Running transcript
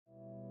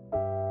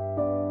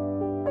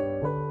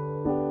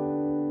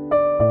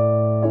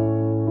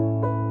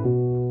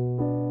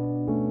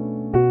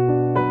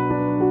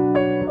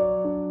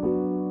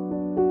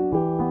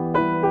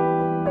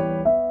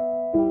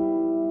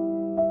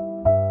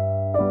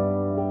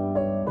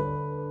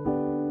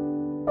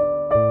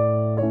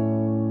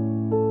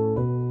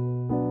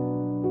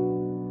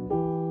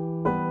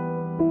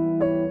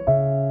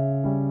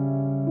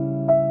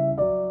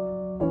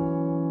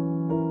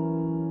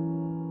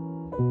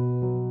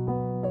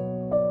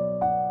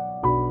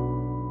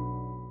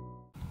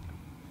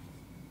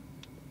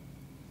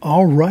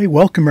All right,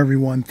 welcome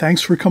everyone.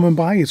 Thanks for coming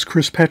by. It's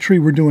Chris Petrie.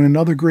 We're doing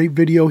another great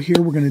video here.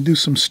 We're going to do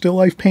some still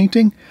life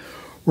painting.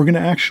 We're going to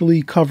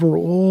actually cover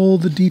all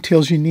the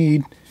details you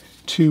need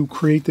to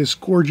create this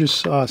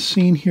gorgeous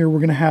scene here. We're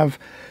going to have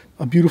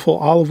a beautiful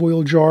olive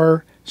oil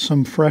jar,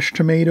 some fresh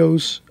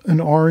tomatoes, an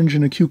orange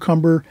and a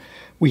cucumber.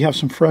 We have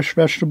some fresh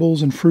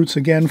vegetables and fruits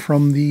again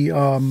from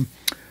the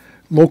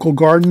local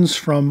gardens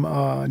from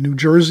New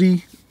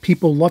Jersey.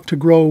 People love to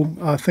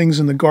grow things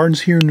in the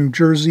gardens here in New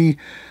Jersey.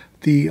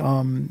 The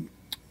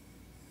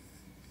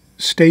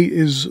state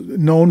is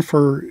known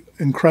for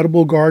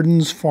incredible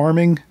gardens,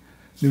 farming.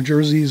 New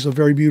Jersey is a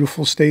very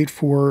beautiful state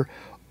for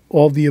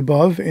all the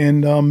above.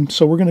 And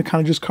so we're going to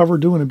kind of just cover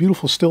doing a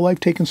beautiful still life,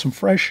 taking some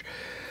fresh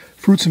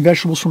fruits and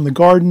vegetables from the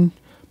garden,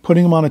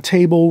 putting them on a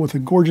table with a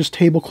gorgeous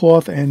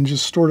tablecloth and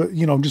just sort of,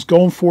 just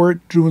going for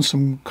it, doing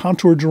some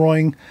contour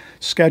drawing,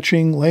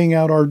 sketching, laying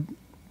out our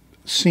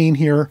scene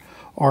here,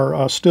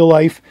 our still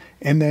life,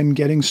 and then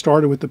getting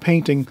started with the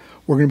painting.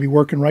 We're going to be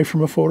working right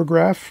from a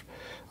photograph,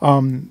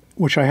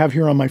 which I have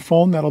here on my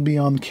phone. That'll be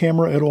on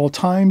camera at all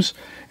times.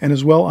 And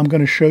as well, I'm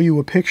going to show you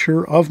a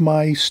picture of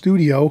my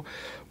studio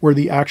where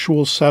the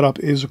actual setup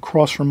is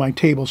across from my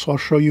table. So I'll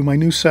show you my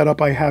new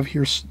setup I have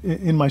here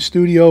in my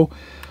studio,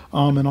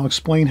 and I'll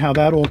explain how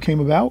that all came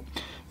about.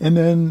 And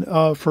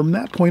then from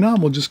that point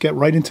on, we'll just get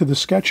right into the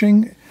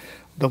sketching,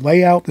 the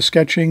layout, the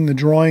sketching, the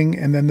drawing,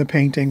 and then the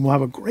painting. We'll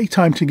have a great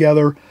time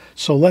together.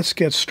 So let's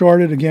get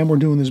started. Again, we're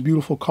doing this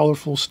beautiful,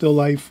 colorful still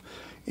life,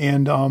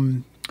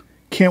 and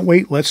can't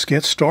wait. Let's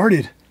get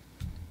started.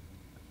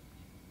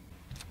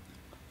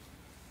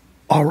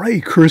 All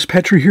right, Chris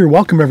Petrie here.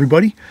 Welcome,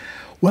 everybody.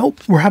 Well,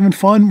 we're having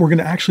fun. We're going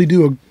to actually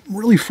do a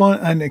really fun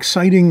and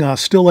exciting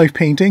still life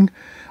painting.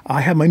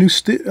 I have my new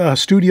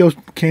studio.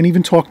 Can't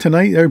even talk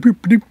tonight.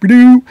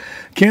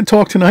 Can't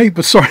talk tonight,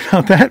 but sorry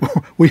about that.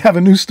 We have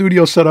a new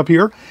studio set up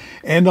here.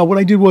 And what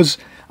I did was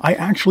I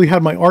actually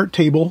had my art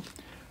table,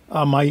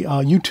 my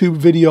YouTube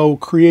video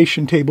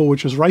creation table,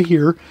 which is right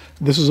here.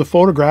 This is a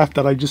photograph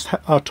that I just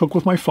took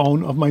with my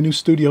phone of my new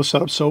studio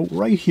setup. So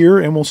right here,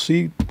 and we'll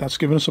see, that's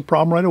giving us a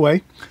problem right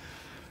away.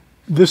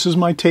 This is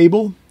my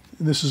table.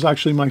 This is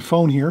actually my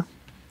phone here.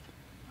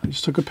 I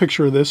just took a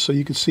picture of this so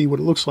you can see what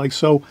it looks like.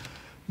 So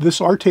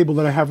this art table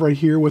that I have right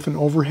here with an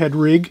overhead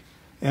rig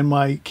and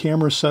my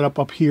camera set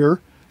up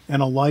here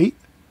and a light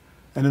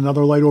and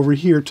another light over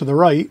here to the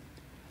right.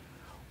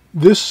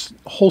 This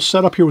whole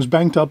setup here was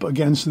banked up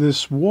against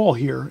this wall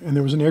here, and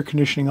there was an air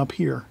conditioner up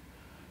here,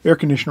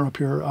 in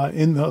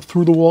the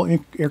through the wall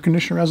air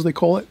conditioner, as they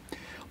call it.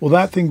 Well,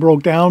 that thing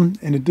broke down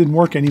and it didn't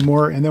work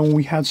anymore. And then when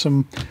we had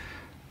some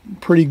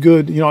pretty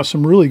good,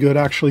 some really good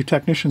actually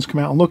technicians come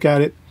out and look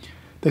at it,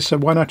 they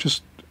said, why not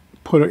just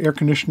put an air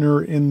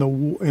conditioner in the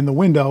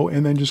window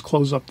and then just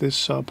close up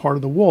this part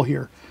of the wall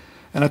here.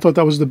 And I thought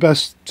that was the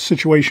best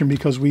situation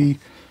because we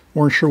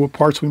weren't sure what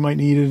parts we might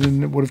need,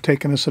 and it would have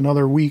taken us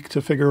another week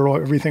to figure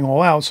everything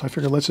all out. So I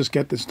figured, let's just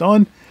get this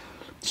done.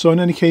 So in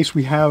any case,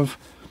 we have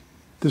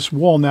this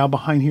wall now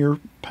behind here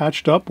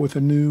patched up with a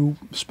new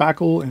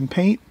spackle and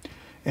paint.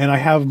 And I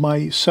have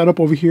my setup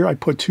over here. I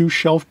put two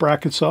shelf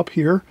brackets up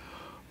here,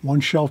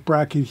 one shelf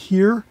bracket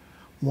here,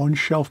 one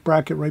shelf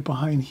bracket right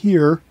behind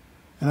here.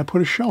 And I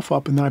put a shelf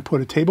up, and then I put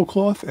a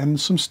tablecloth and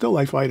some still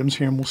life items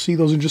here, and we'll see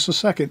those in just a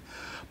second.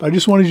 But I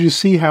just wanted you to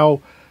see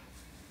how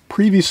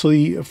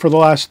previously, for the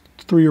last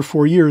 3 or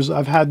 4 years,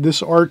 I've had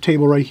this art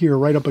table right here,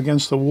 right up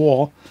against the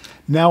wall.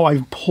 Now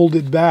I've pulled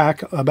it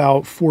back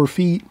about 4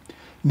 feet.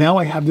 Now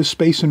I have this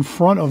space in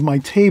front of my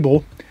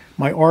table,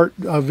 my art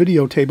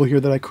video table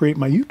here that I create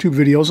my YouTube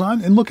videos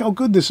on, and look how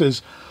good this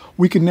is.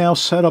 We can now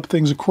set up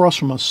things across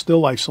from us, still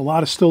lifes. A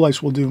lot of still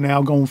lifes we'll do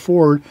now going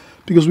forward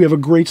because we have a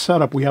great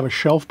setup. We have a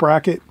shelf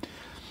bracket.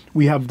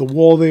 We have the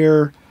wall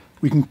there.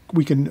 We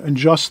can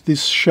adjust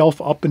this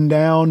shelf up and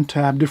down to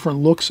have different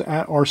looks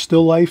at our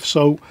still life.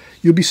 So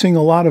you'll be seeing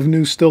a lot of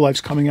new still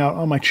lifes coming out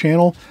on my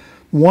channel.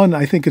 One,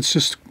 I think it's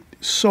just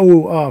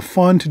so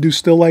fun to do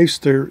still lifes.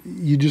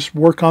 You just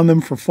work on them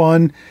for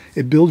fun.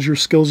 It builds your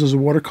skills as a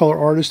watercolor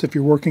artist if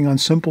you're working on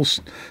simple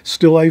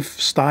still life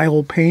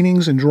style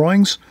paintings and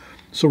drawings.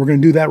 So we're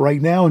going to do that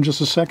right now in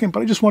just a second,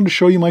 but I just wanted to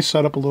show you my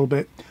setup a little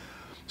bit.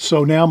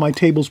 So now my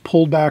table's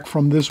pulled back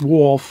from this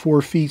wall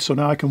 4 feet, so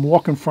now I can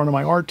walk in front of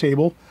my art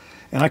table,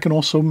 and I can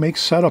also make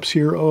setups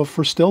here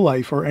for still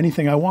life or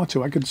anything I want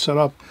to. I could set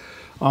up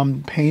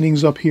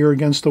paintings up here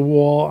against the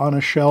wall on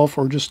a shelf,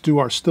 or just do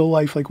our still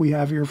life like we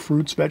have here,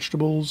 fruits,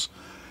 vegetables,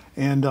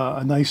 and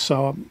a nice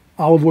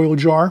olive oil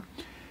jar.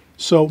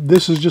 So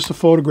this is just a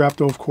photograph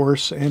though, of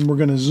course, and we're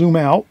going to zoom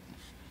out,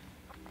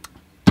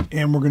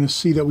 and we're going to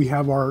see that we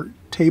have our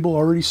table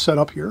already set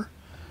up here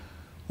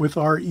with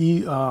our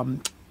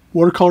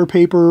watercolor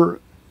paper.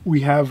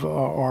 We have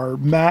our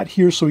mat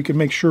here so we can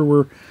make sure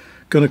we're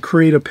going to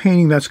create a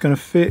painting that's going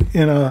to fit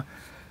in a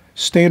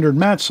standard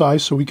mat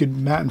size, so we could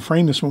mat and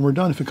frame this when we're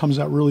done if it comes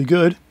out really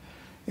good.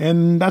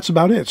 And that's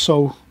about it.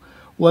 So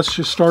let's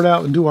just start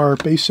out and do our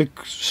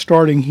basic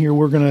starting here.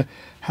 We're going to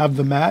have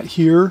the mat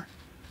here,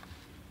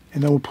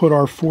 and then we'll put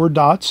our 4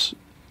 dots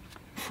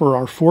for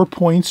our 4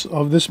 points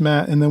of this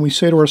mat, and then we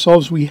say to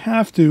ourselves we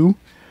have to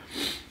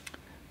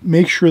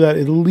make sure that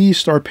at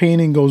least our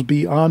painting goes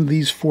beyond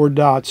these 4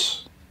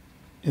 dots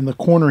in the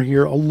corner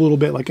here a little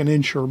bit, like an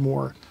inch or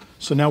more.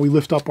 So now we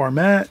lift up our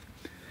mat,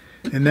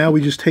 and now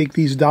we just take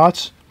these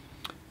dots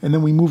and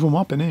then we move them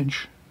up an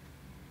inch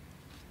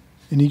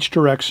in each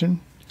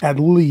direction at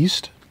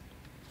least.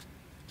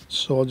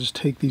 So I'll just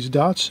take these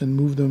dots and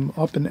move them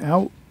up and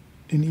out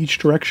in each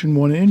direction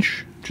 1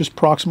 inch, just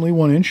approximately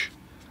 1 inch.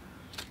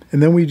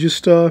 And then we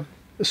just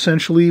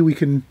essentially we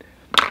can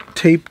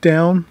tape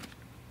down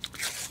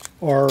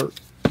our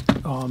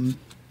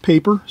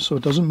paper so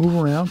it doesn't move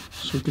around.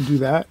 So we can do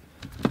that.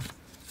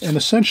 And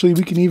essentially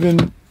we can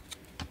even,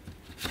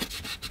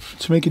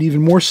 to make it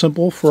even more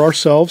simple for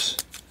ourselves,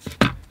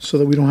 so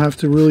that we don't have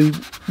to really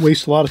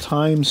waste a lot of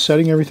time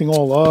setting everything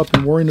all up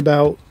and worrying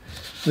about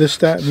this,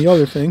 that, and the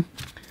other thing,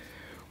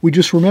 we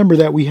just remember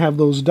that we have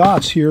those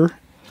dots here.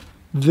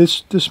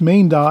 This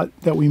main dot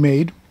that we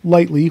made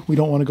lightly, we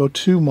don't want to go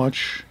too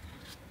much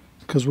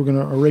because we're going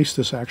to erase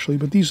this actually,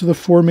 but these are the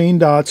 4 main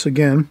dots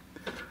again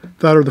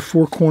that are the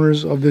 4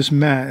 corners of this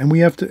mat, and we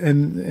have to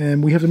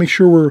and we have to make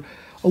sure we're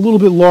a little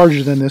bit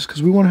larger than this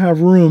because we want to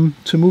have room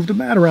to move the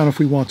mat around if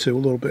we want to a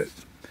little bit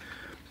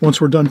once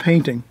we're done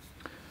painting.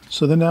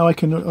 So then now I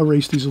can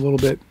erase these a little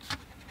bit.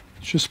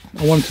 It's just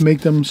I wanted to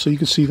make them so you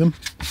can see them,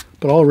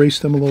 but I'll erase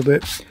them a little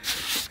bit.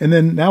 And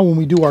then now when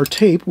we do our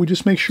tape, we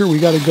just make sure we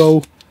got to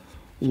go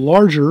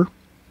larger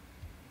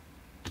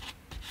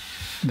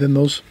than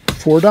those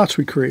 4 dots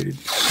we created.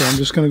 So I'm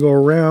just going to go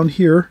around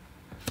here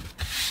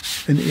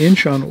an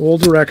inch on all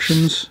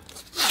directions,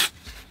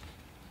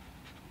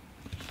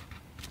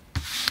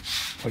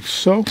 like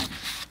so,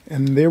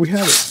 and there we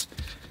have it,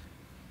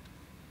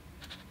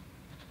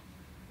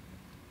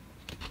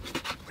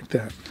 like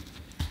that.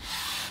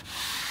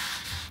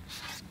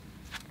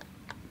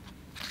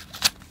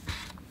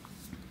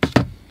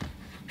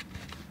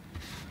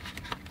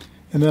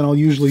 And then I'll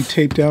usually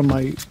tape down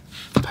my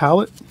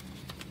palette.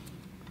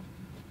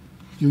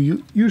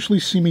 You usually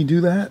see me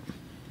do that.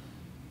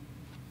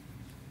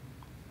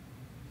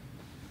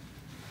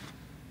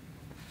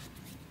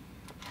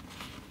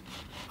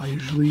 I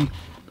usually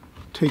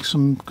take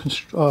some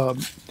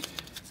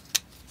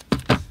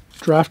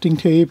drafting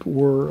tape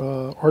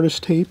or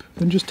artist tape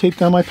and just tape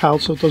down my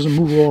palette so it doesn't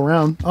move all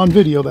around, on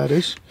video that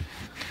is.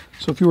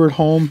 So if you were at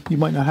home, you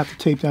might not have to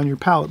tape down your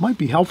palette. It might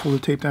be helpful to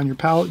tape down your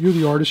palette. You're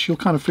the artist, you'll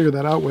kind of figure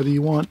that out whether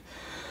you want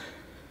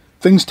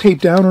things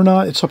taped down or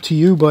not. It's up to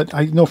you, but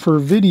I know for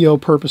video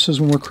purposes,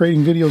 when we're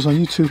creating videos on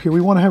YouTube here,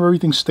 we want to have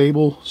everything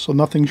stable so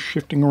nothing's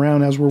shifting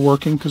around as we're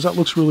working, because that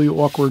looks really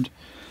awkward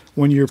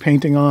when you're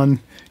painting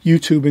on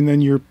YouTube and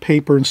then your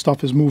paper and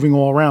stuff is moving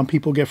all around.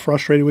 People get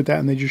frustrated with that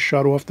and they just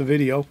shut off the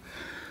video.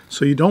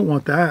 So you don't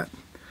want that.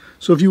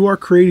 So if you are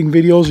creating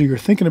videos or you're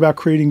thinking about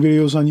creating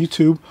videos on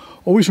YouTube,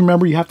 always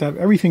remember you have to have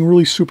everything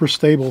really super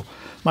stable.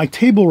 My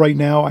table right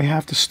now, I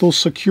have to still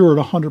secure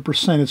it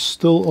 100%. It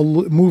still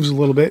moves a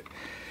little bit.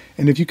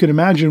 And if you can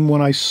imagine,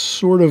 when I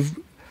sort of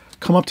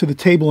come up to the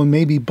table and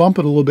maybe bump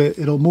it a little bit,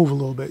 it'll move a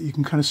little bit. You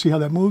can kind of see how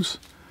that moves.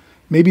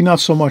 Maybe not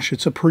so much.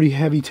 It's a pretty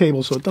heavy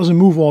table, so it doesn't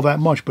move all that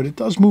much, but it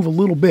does move a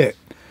little bit.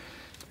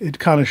 It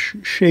kind of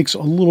shakes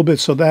a little bit,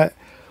 so that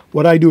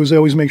what I do is I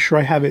always make sure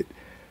I have it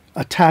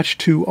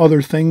attached to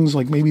other things,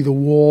 like maybe the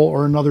wall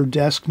or another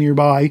desk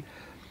nearby,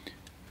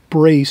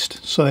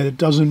 braced so that it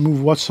doesn't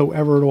move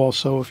whatsoever at all.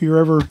 So if you're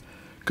ever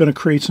going to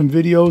create some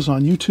videos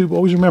on YouTube,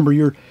 always remember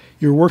your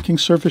working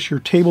surface, your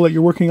table that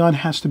you're working on,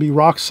 has to be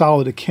rock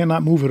solid. It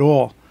cannot move at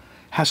all.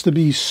 It has to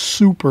be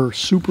super,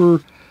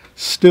 super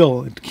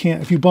still. It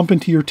can't. If you bump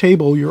into your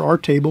table, your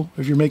art table,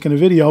 if you're making a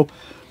video,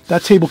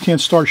 that table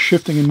can't start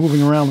shifting and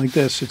moving around like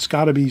this. It's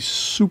got to be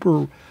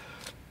super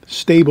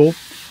stable,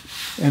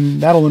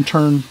 and that'll in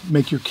turn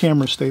make your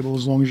camera stable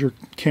as long as your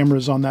camera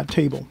is on that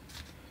table.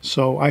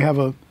 So I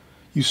have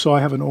you saw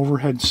I have an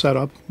overhead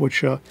setup,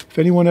 which if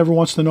anyone ever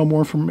wants to know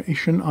more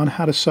information on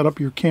how to set up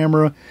your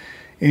camera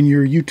and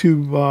your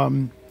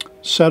YouTube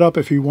setup,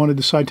 if you want to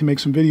decide to make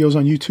some videos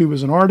on YouTube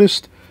as an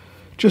artist,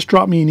 just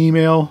drop me an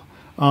email.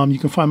 You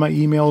can find my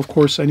email, of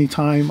course,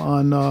 anytime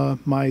on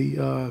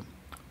on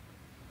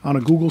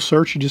a Google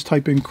search. You just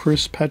type in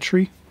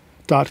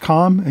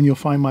chrispetri.com and you'll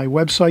find my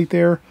website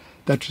there.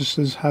 That just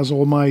has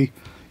all my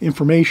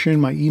information,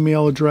 my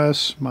email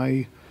address,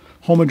 my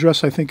home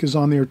address I think is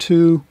on there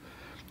too,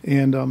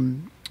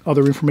 and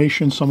other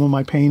information, some of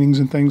my paintings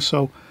and things.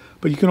 So,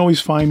 but you can always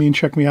find me and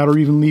check me out, or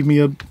even leave me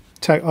a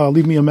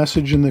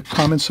message in the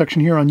comments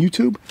section here on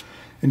YouTube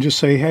and just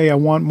say, hey, I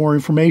want more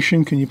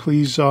information. Can you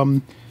please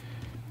you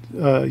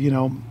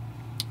know,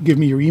 give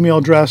me your email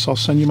address. I'll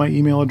send you my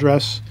email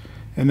address,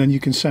 and then you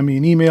can send me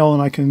an email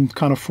and I can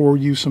kind of forward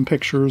you some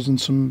pictures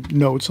and some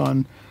notes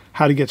on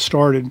how to get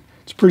started.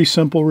 It's pretty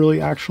simple, really,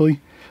 actually.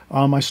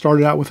 I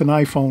started out with an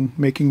iPhone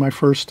making my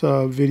first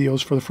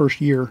videos for the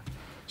first year.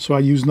 So I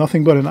used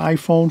nothing but an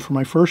iPhone for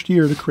my first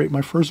year to create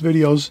my first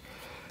videos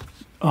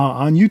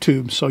on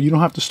YouTube. So you don't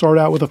have to start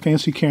out with a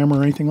fancy camera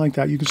or anything like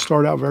that. You can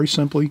start out very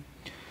simply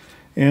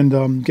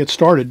and get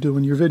started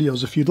doing your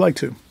videos if you'd like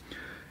to.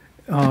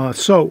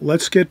 So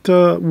let's get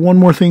one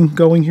more thing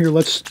going here.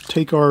 Let's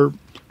take our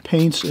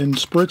paints and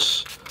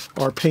spritz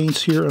our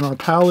paints here in our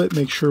palette.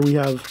 Make sure we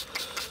have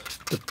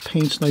the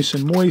paints nice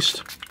and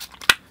moist.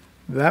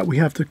 That we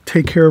have to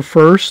take care of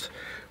first.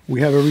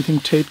 We have everything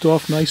taped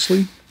off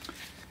nicely.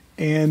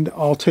 And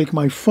I'll take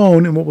my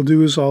phone, and what we'll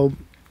do is I'll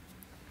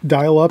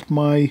dial up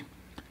my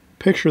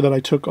picture that I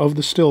took of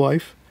the still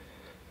life.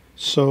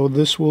 So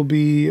this will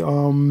be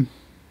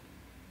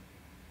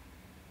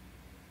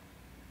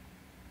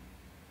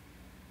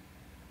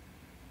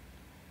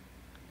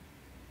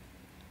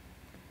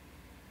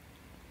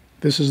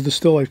this is the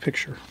still life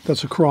picture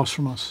that's across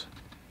from us.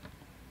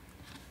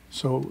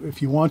 So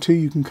if you want to,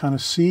 you can kind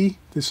of see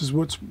this is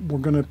what we're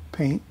going to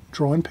paint,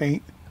 draw and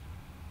paint.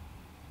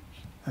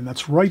 And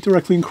that's right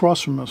directly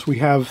across from us. We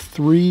have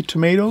 3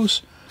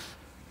 tomatoes,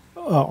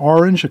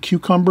 orange, a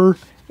cucumber,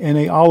 and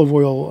a olive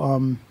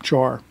oil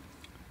jar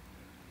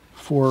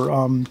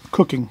for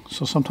cooking.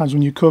 So sometimes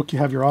when you cook, you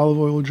have your olive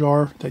oil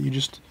jar that you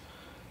just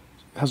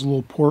has a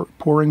little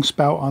pouring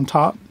spout on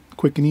top,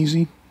 quick and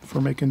easy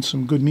for making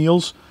some good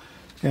meals.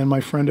 And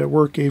my friend at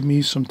work gave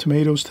me some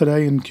tomatoes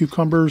today and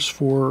cucumbers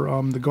for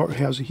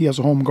he has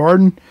a home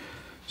garden,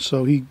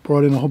 so he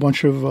brought in a whole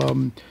bunch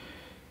of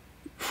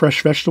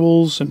fresh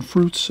vegetables and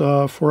fruits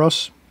for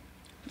us,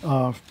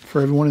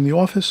 for everyone in the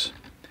office.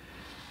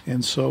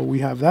 And so we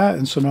have that.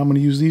 And so now I'm going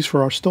to use these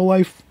for our still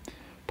life.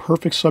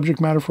 Perfect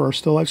subject matter for our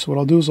still life. So what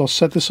I'll do is I'll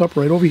set this up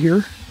right over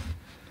here,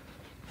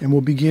 and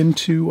we'll begin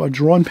to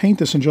draw and paint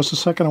this in just a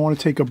second. I want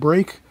to take a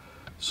break.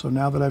 So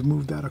now that I've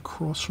moved that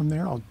across from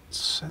there, I'll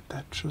set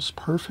that just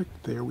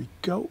perfect. There we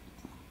go.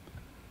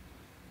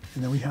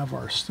 And then we have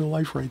our still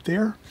life right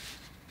there.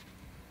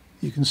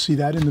 You can see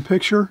that in the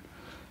picture.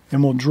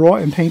 And we'll draw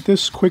and paint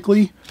this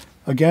quickly.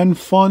 Again,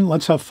 fun.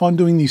 Let's have fun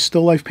doing these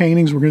still life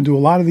paintings. We're going to do a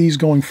lot of these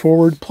going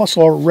forward, plus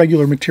our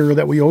regular material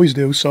that we always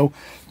do. So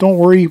don't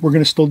worry, we're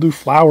going to still do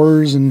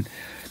flowers and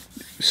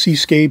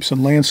seascapes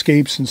and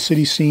landscapes and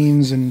city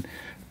scenes and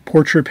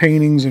portrait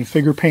paintings and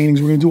figure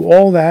paintings. We're going to do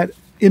all that.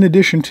 In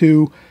addition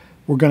to,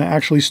 we're going to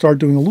actually start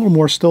doing a little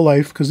more still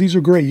life, because these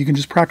are great. You can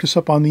just practice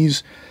up on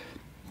these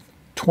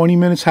 20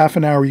 minutes, half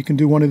an hour. You can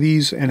do one of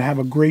these and have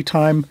a great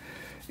time,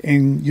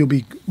 and you'll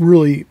be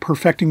really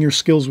perfecting your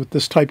skills with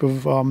this type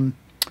of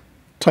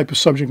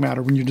subject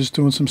matter when you're just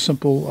doing some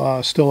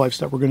simple still lifes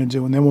that we're going to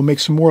do. And then we'll make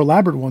some more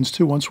elaborate ones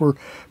too once we're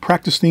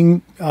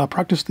practicing. I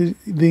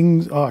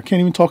can't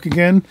even talk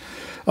again.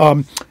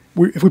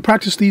 If we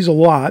practice these a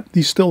lot,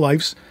 these still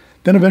lifes,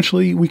 then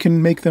eventually we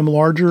can make them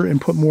larger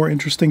and put more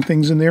interesting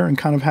things in there and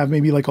kind of have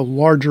maybe like a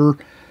larger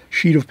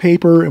sheet of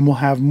paper, and we'll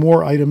have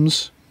more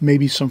items,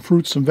 maybe some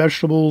fruits, some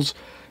vegetables,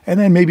 and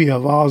then maybe a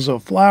vase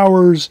of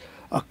flowers,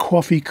 a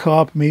coffee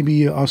cup,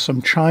 maybe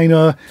some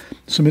china,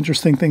 some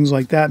interesting things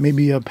like that,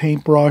 maybe a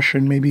paintbrush,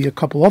 and maybe a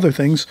couple other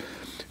things,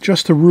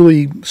 just to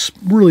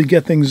really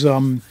get things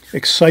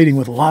exciting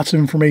with lots of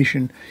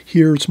information.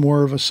 Here it's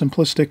more of a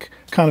simplistic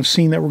kind of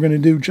scene that we're going to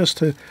do just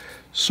to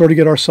sort of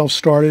get ourselves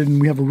started. And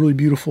we have a really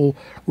beautiful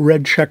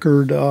red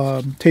checkered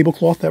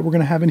tablecloth that we're going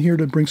to have in here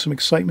to bring some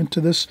excitement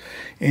to this.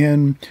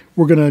 And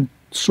we're going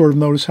to sort of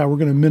notice how we're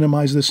going to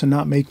minimize this and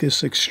not make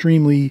this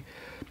extremely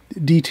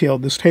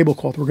detailed, this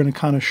tablecloth. We're going to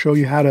kind of show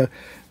you how to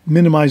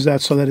minimize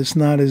that so that it's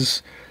not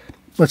as,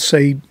 let's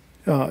say,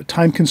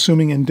 time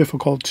consuming and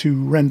difficult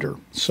to render.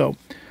 So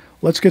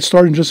let's get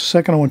started in just a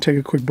second. I want to take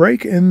a quick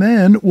break, and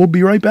then we'll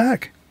be right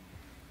back.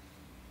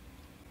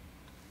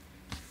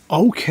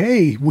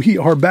 Okay, we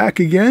are back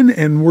again,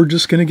 and we're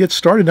just going to get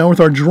started now with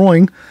our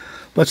drawing.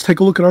 Let's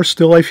take a look at our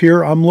still life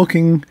here. I'm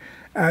looking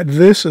at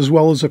this as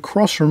well as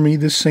across from me,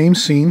 this same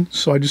scene.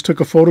 So I just took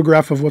a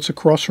photograph of what's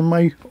across from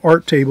my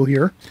art table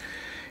here.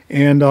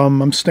 And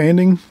I'm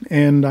standing,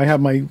 and I have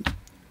my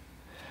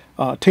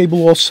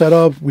table all set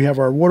up. We have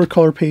our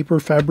watercolor paper,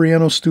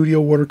 Fabriano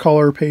Studio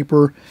watercolor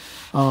paper,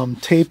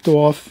 taped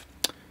off.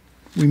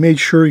 We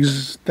made sure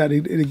that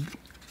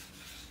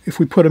if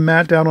we put a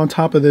mat down on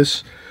top of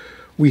this,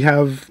 we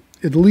have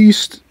at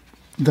least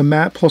the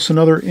mat plus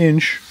another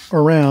inch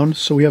around,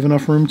 so we have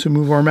enough room to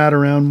move our mat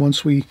around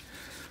once we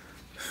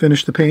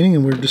finish the painting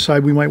and we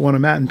decide we might want to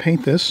mat and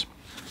paint this,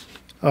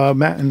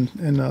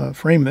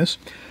 frame this.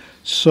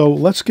 So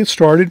let's get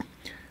started.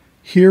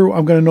 Here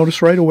I'm going to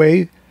notice right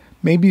away,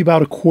 maybe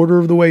about a quarter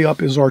of the way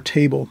up is our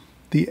table,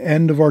 the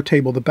end of our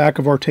table, the back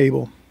of our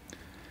table,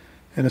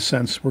 in a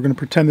sense. We're going to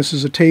pretend this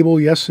is a table.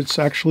 Yes, it's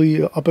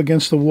actually up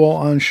against the wall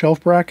on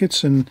shelf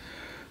brackets, and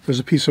there's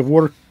a piece of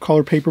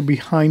watercolor paper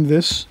behind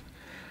this,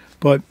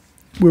 but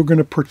we're going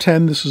to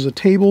pretend this is a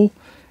table,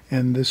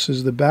 and this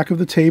is the back of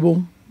the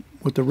table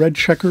with the red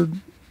checkered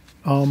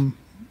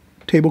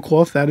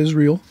tablecloth. That is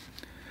real.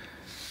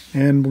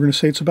 And we're going to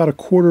say it's about a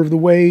quarter of the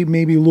way,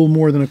 maybe a little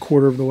more than a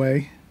quarter of the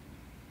way.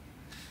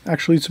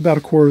 Actually, it's about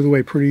a quarter of the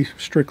way pretty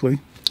strictly.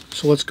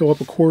 So let's go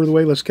up a quarter of the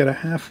way. Let's get a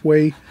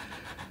halfway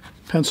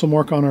pencil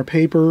mark on our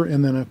paper,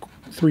 and then a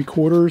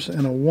 3/4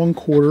 and a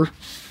 1/4.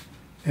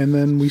 And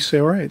then we say,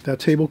 all right, that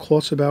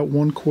tablecloth's about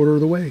 1/4 of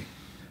the way.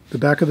 The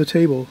back of the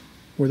table,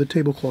 where the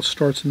tablecloth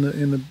starts in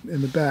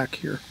the back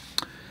here.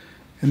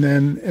 And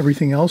then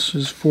everything else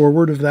is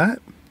forward of that.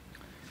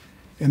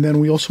 And then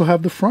we also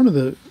have the front of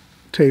the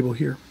table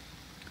here.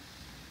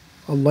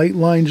 A light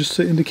line just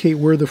to indicate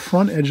where the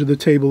front edge of the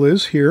table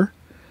is here.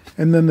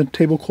 And then the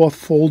tablecloth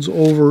folds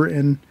over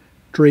and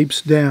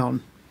drapes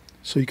down.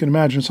 So you can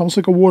imagine it's almost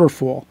like a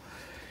waterfall.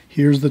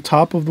 Here's the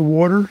top of the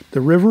water,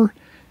 the river,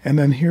 and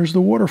then here's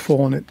the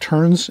waterfall, and it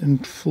turns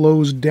and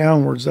flows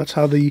downwards. That's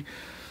how the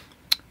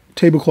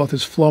tablecloth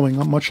is flowing,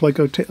 much like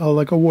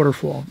a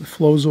waterfall. It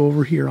flows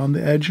over here on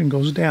the edge and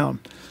goes down.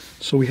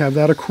 So we have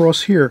that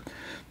across here.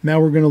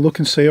 Now we're going to look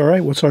and say, all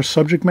right, what's our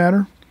subject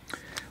matter?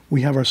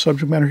 We have our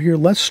subject matter here.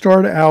 Let's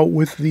start out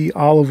with the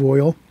olive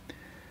oil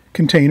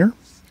container,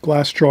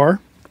 glass jar,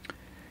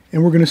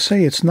 and we're going to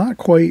say it's not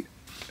quite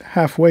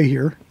halfway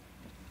here.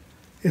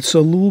 It's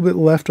a little bit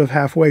left of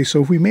halfway.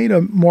 So if we made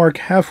a mark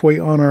halfway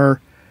on our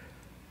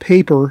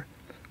paper,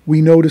 we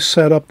know to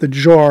set up the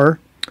jar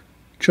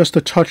just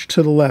a touch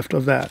to the left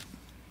of that.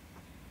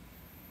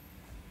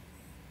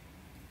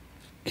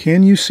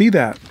 Can you see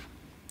that?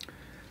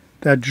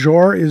 That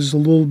jar is a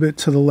little bit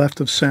to the left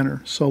of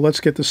center. So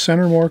let's get the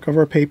center mark of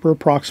our paper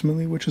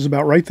approximately, which is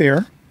about right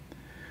there.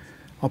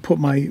 I'll put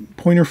my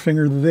pointer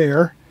finger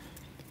there,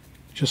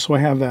 just so I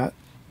have that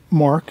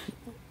mark.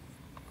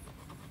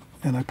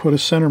 And I put a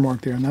center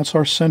mark there, and that's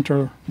our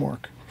center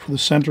mark for the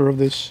center of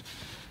this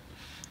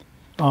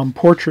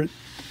portrait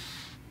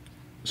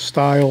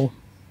style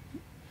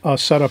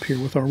setup here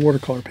with our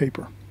watercolor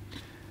paper.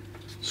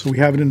 So we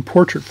have it in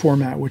portrait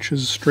format, which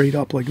is straight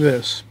up like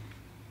this,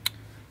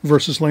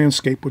 versus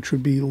landscape, which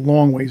would be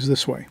long ways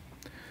this way.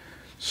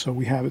 So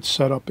we have it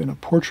set up in a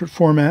portrait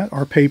format,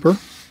 our paper,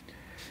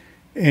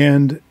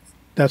 and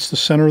that's the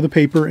center of the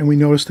paper, and we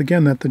noticed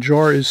again that the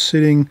jar is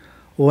sitting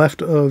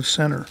left of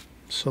center.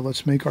 So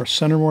let's make our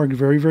center mark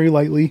very, very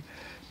lightly,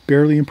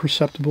 barely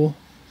imperceptible,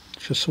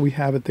 just so we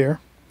have it there.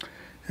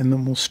 And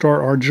then we'll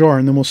start our jar,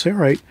 and then we'll say, all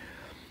right,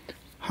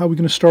 how are we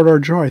going to start our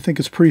jar? I think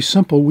it's pretty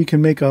simple. We can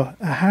make a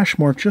hash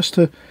mark just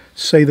to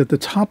say that the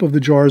top of the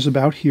jar is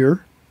about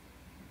here.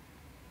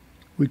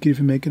 We could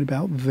even make it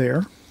about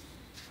there.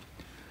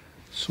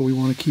 So we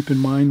want to keep in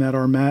mind that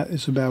our mat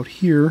is about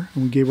here,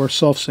 and we gave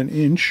ourselves an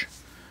inch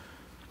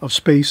of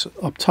space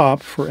up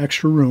top for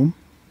extra room.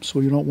 So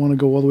you don't want to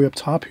go all the way up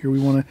top here. We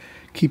want to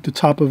keep the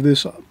top of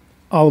this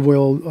olive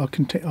oil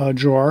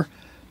jar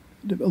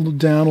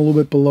down a little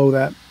bit below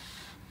that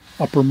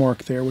upper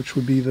mark there, which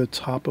would be the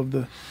top of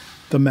the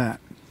mat.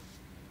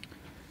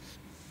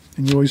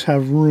 And you always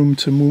have room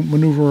to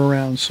maneuver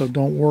around, so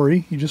don't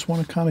worry. You just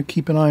want to kind of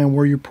keep an eye on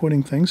where you're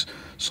putting things.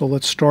 So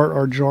let's start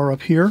our jar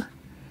up here,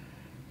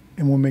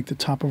 and we'll make the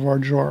top of our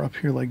jar up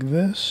here like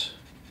this,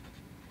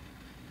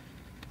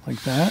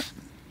 like that.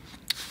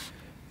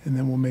 And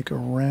then we'll make a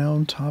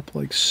round top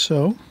like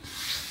so,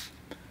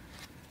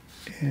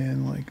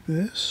 and like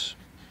this.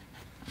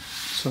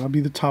 So that'll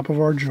be the top of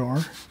our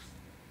jar,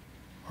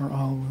 our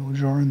olive oil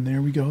jar, and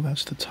there we go,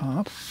 that's the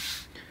top.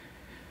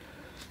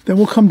 Then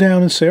we'll come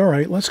down and say, all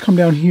right, let's come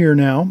down here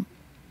now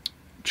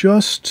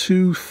just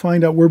to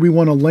find out where we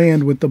want to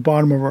land with the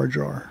bottom of our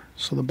jar.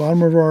 So the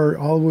bottom of our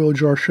olive oil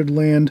jar should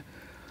land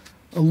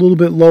a little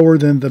bit lower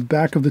than the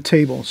back of the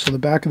table. So the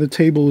back of the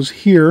table is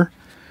here.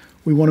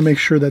 We want to make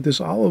sure that this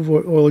olive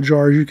oil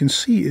jar, as you can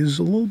see, is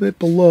a little bit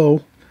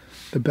below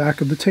the back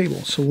of the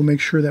table. So we'll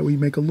make sure that we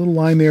make a little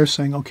line there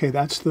saying, okay,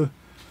 that's the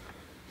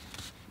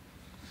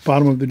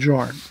bottom of the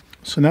jar.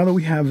 So now that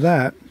we have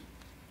that,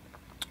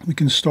 we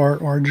can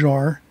start our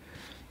jar.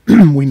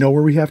 We know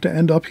where we have to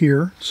end up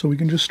here, so we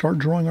can just start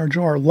drawing our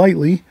jar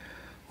lightly.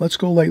 Let's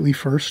go lightly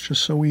first,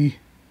 just so we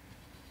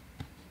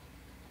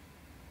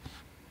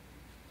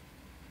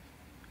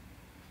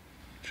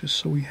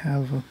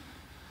have a,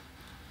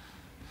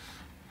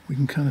 we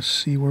can kind of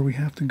see where we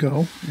have to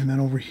go. And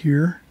then over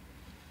here,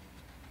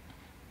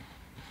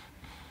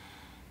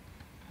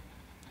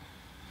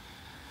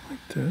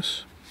 like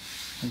this,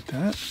 like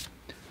that.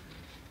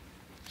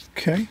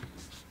 Okay.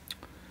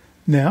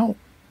 Now,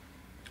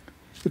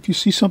 if you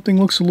see something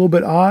looks a little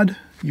bit odd,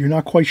 you're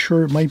not quite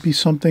sure, it might be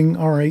something,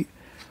 all right,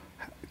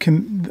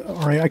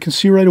 I can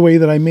see right away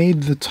that I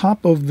made the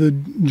top of the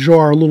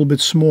jar a little bit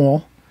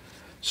small.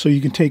 So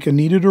you can take a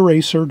kneaded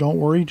eraser, don't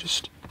worry,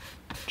 just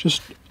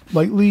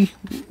lightly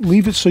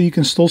leave it so you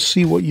can still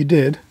see what you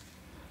did.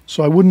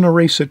 So I wouldn't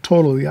erase it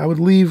totally. I would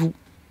leave,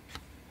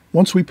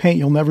 once we paint,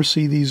 you'll never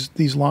see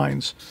these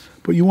lines.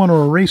 But you want to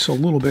erase a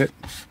little bit,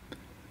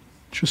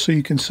 just so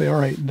you can say, all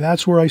right,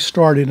 that's where I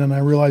started, and I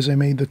realized I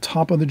made the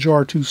top of the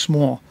jar too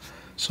small.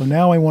 So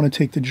now I want to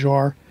take the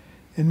jar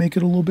and make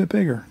it a little bit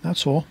bigger,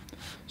 that's all.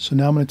 So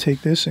now I'm going to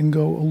take this and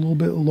go a little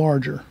bit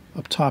larger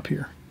up top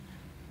here.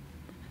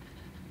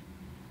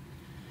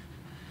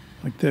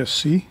 Like this,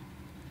 see?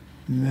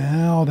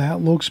 Now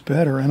that looks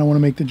better, and I want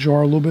to make the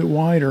jar a little bit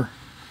wider.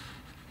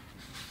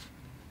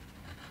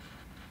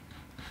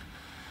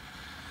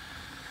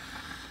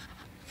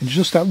 And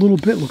just that little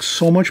bit looks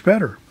so much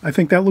better. I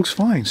think that looks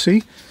fine,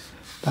 see?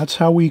 That's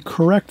how we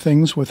correct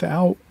things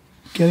without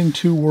getting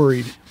too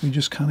worried. We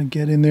just kind of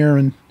get in there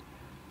and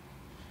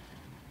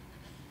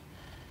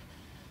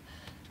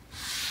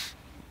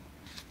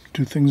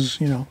do things,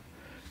 you know,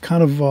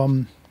 kind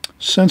of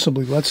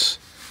sensibly.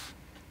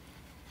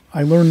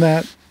 I learned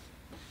that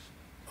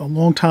a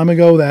long time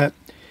ago, that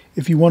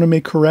if you want to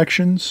make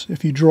corrections,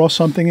 if you draw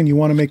something and you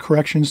want to make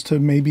corrections to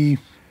maybe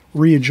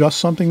readjust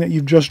something that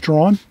you've just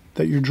drawn,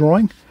 that you're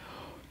drawing,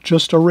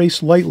 just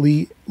erase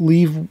lightly,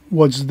 leave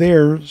what's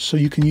there so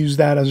you can use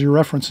that as your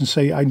reference and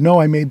say, I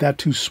know I made that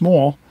too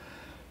small,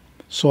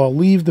 so I'll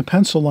leave the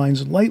pencil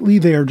lines lightly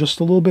there just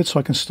a little bit so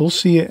I can still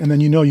see it, and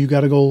then you know you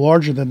got to go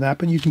larger than that,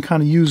 but you can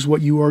kind of use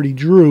what you already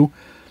drew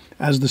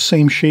as the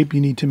same shape you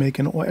need to make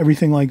and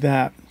everything like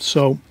that.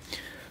 So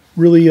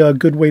really a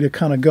good way to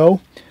kind of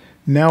go.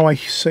 Now I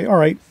say, all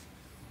right,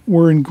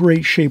 we're in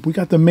great shape. We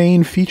got the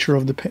main feature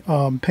of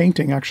the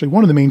painting, actually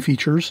one of the main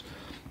features,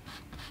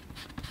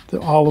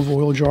 the olive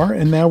oil jar,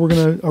 and now we're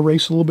going to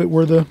erase a little bit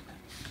where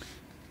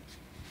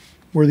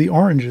the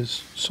orange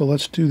is. So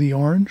let's do the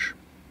orange.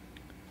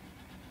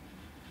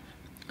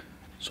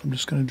 So I'm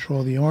just going to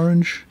draw the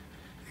orange.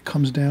 It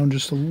comes down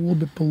just a little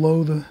bit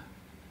below the...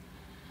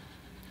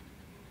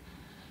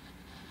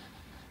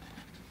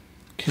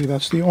 Okay,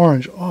 that's the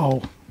orange.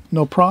 Oh,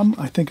 no problem.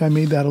 I think I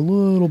made that a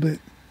little bit.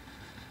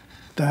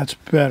 That's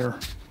better.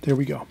 There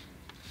we go.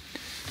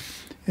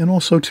 And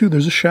also, too,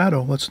 there's a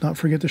shadow. Let's not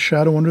forget the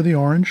shadow under the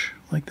orange,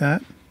 like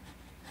that.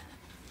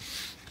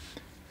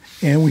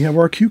 And we have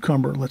our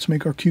cucumber. Let's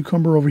make our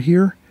cucumber over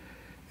here.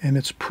 And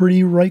it's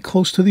pretty right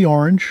close to the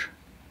orange.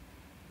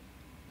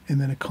 And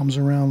then it comes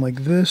around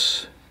like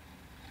this.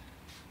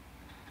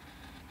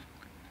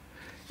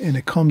 And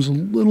it comes a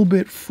little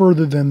bit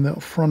further than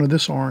the front of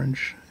this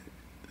orange,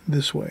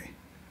 this way.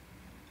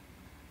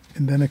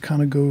 And then it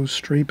kind of goes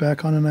straight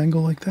back on an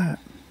angle like that.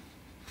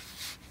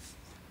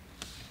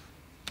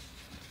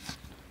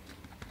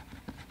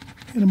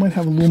 And it might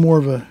have a little more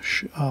of a,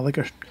 like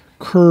a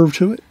curve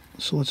to it.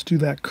 So let's do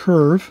that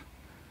curve.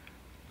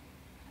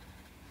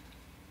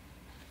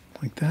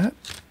 Like that.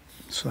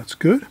 So that's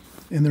good.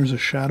 And there's a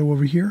shadow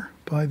over here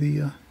by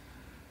the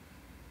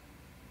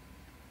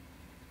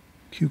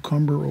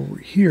cucumber over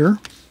here.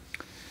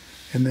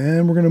 And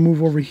then we're going to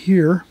move over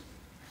here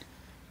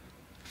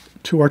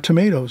to our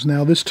tomatoes.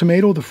 Now this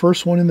tomato, the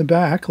first one in the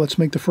back, let's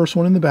make the first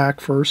one in the back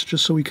first,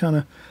 just so we kind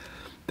of,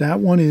 that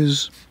one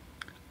is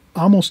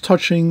almost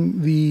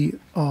touching the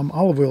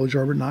olive oil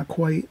jar, but not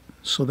quite.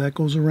 So that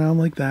goes around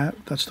like that.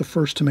 That's the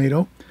first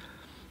tomato.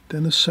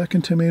 Then the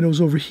second tomato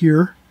is over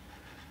here,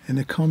 and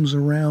it comes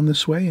around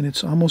this way, and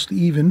it's almost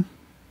even.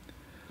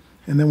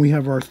 And then we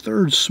have our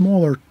third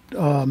smaller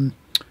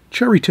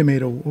cherry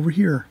tomato over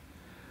here.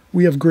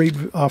 We have great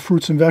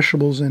fruits and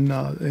vegetables in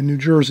New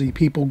Jersey.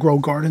 People grow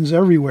gardens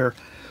everywhere.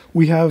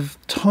 We have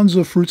tons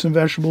of fruits and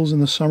vegetables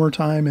in the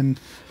summertime and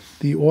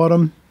the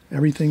autumn.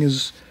 Everything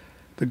is,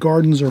 the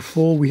gardens are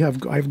full.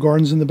 I have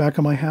gardens in the back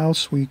of my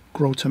house. We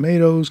grow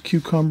tomatoes,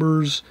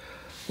 cucumbers,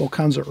 all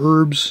kinds of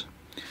herbs.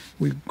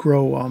 We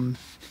grow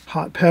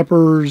hot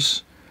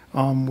peppers.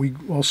 We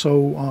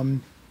also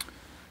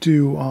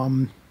do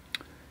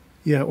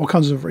all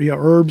kinds of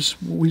herbs.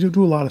 We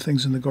do a lot of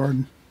things in the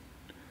garden.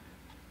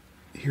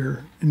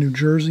 Here in New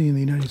Jersey, in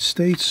the United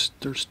States,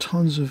 there's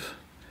tons of,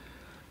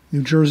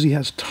 New Jersey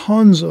has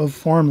tons of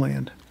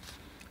farmland,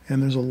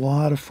 and there's a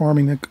lot of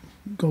farming that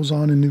goes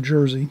on in New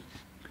Jersey.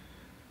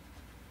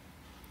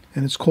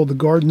 And it's called the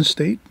Garden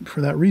State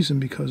for that reason,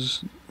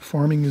 because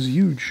farming is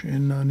huge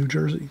in New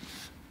Jersey.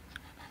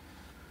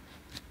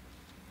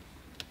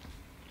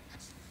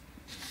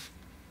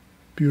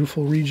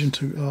 Beautiful region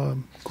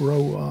to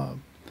grow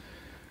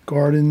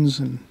gardens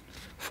and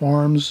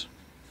farms,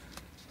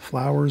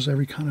 flowers,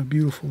 every kind of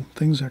beautiful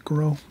things that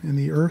grow in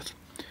the earth.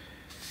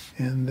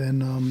 And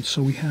then,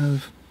 so we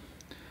have,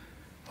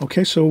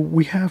 okay, so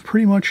we have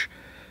pretty much,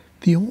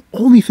 the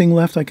only thing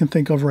left I can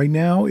think of right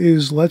now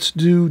is let's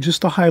do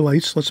just the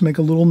highlights. Let's make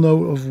a little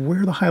note of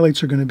where the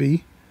highlights are going to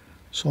be.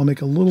 So I'll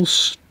make a little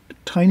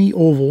tiny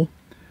oval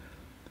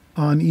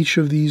on each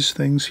of these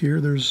things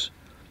here. So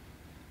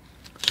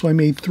I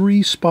made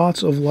 3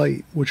 spots of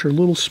light, which are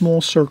little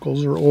small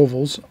circles or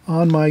ovals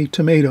on my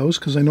tomatoes,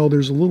 because I know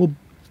there's a little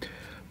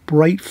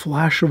bright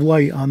flash of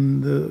light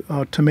on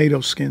the tomato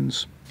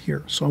skins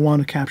here. So I want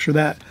to capture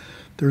that.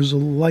 There's a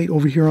light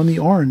over here on the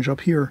orange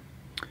up here.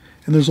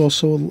 And there's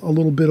also a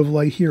little bit of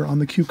light here on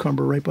the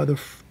cucumber, right by the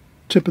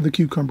tip of the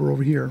cucumber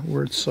over here,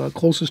 where it's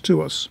closest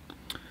to us.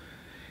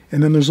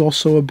 And then there's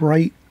also a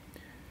bright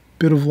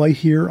bit of light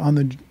here on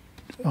the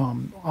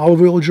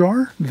olive oil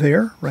jar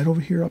there, right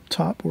over here up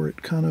top, where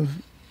it kind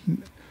of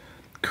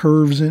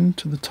curves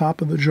into the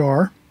top of the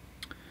jar.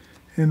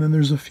 And then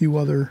there's a few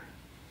other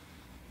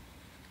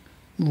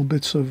little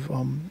bits of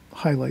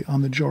highlight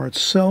on the jar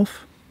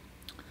itself.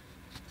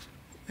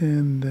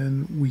 And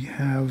then we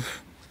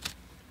have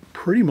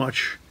pretty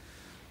much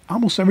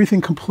almost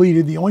everything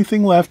completed. The only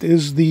thing left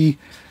is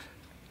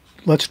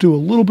let's do a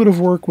little bit of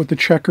work with the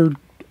checkered,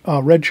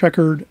 red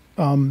checkered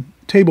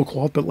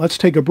tablecloth, but let's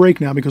take a break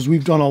now because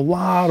we've done a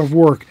lot of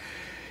work.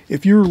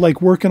 If you're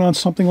like working on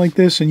something like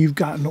this and you've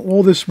gotten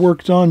all this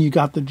work done, you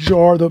got the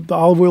jar, the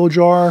olive oil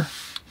jar,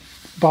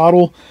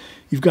 bottle,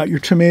 you've got your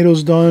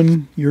tomatoes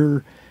done,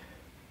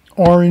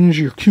 orange,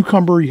 your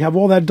cucumber, you have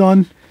all that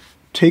done.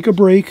 Take a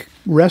break,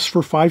 rest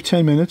for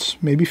 5-10 minutes,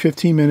 maybe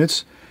 15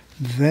 minutes,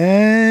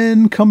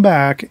 then come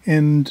back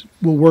and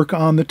we'll work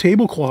on the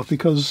tablecloth,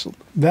 because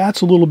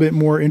that's a little bit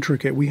more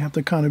intricate. We have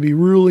to kind of be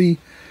really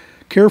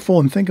careful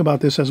and think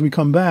about this as we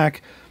come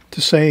back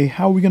to say,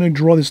 how are we going to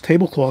draw this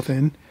tablecloth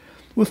in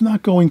with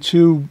not going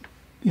too,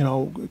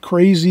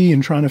 crazy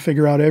and trying to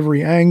figure out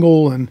every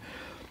angle and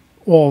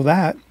all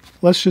that.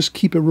 Let's just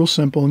keep it real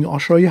simple, and I'll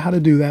show you how to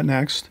do that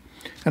next.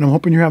 And I'm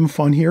hoping you're having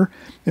fun here.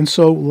 And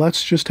so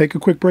let's just take a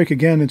quick break.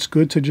 Again, it's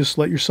good to just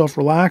let yourself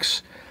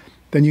relax.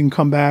 Then you can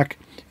come back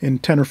in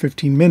 10 or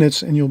 15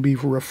 minutes and you'll be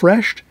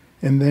refreshed.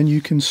 And then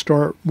you can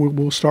start,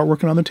 we'll start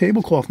working on the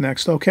tablecloth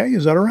next. Okay,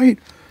 is that all right?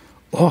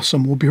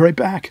 Awesome, we'll be right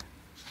back.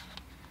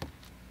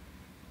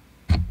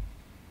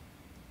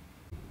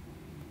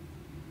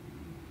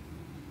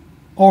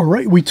 All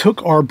right, we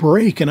took our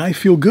break and I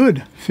feel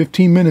good.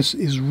 15 minutes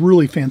is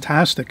really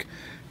fantastic.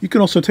 You can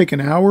also take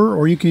an hour,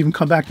 or you can even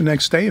come back the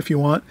next day if you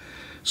want.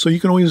 So you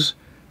can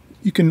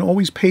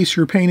always pace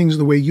your paintings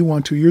the way you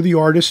want to. You're the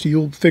artist.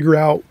 You'll figure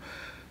out,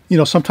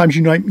 sometimes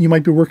you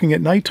might be working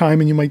at nighttime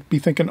and you might be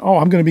thinking, oh,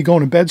 I'm going to be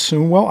going to bed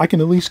soon. Well, I can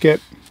at least get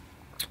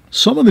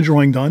some of the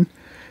drawing done.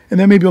 And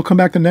then maybe I'll come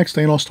back the next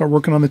day and I'll start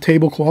working on the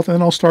tablecloth and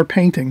then I'll start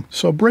painting.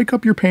 So break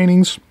up your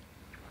paintings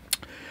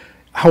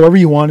however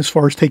you want, as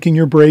far as taking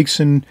your breaks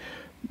and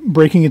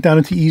breaking it down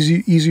into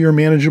easier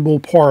manageable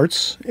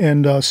parts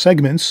and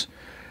segments.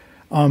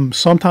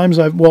 Sometimes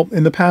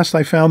in the past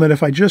I found that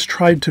if I just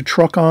tried to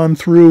truck on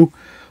through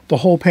the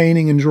whole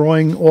painting and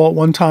drawing all at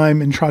one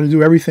time and try to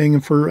do everything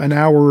for an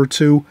hour or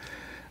two,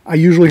 I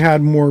usually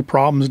had more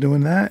problems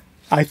doing that.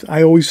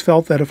 I always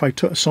felt that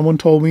if someone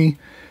told me,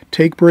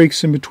 take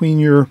breaks in between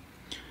your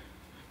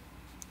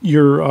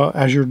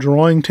as you're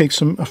drawing, take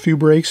a few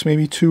breaks,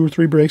 maybe 2 or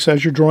 3 breaks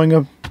as you're drawing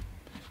a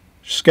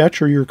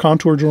sketch or your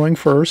contour drawing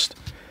first.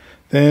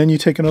 Then you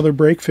take another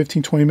break,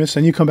 15-20 minutes,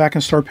 then you come back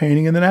and start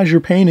painting. And then as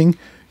you're painting,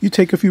 you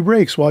take a few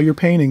breaks while you're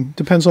painting.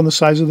 Depends on the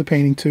size of the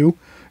painting too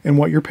and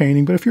what you're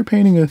painting. But if you're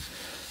painting a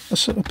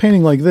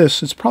painting like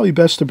this, it's probably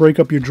best to break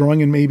up your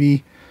drawing in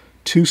maybe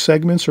 2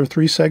 segments or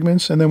 3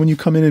 segments. And then when you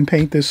come in and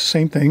paint this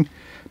same thing,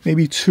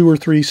 maybe 2 or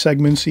 3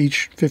 segments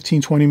each,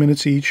 15-20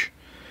 minutes each,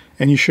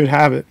 and you should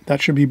have it.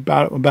 That should be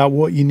about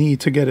what you need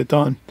to get it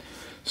done.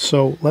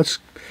 So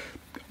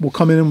we'll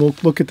come in and we'll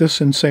look at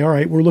this and say, all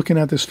right, we're looking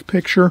at this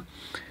picture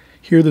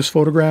here, this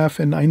photograph,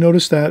 and I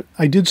noticed that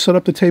I did set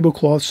up the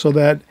tablecloth so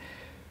that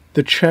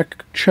the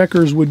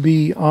checkers would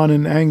be on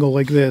an angle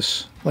like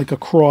this, like a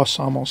cross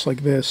almost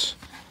like this.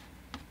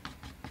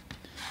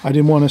 I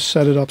didn't want to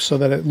set it up so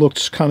that it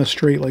looked kind of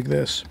straight like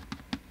this.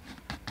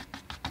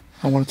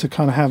 I wanted to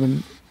kind of have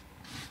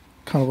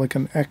kind of like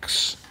an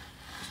X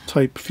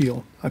type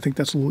feel. I think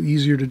that's a little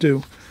easier to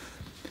do.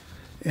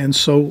 And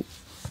so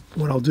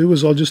what I'll do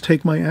is I'll just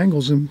take my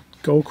angles and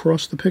go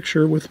across the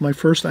picture with my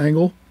first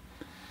angle,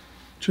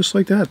 just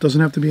like that. It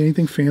doesn't have to be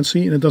anything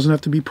fancy, and it doesn't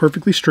have to be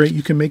perfectly straight.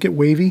 You can make it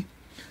wavy.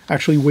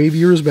 Actually,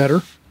 wavier is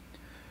better.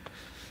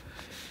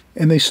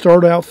 And they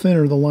start out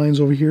thinner, the lines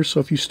over here. So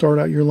if you start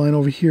out your line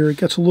over here, it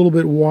gets a little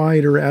bit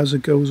wider as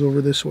it goes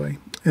over this way.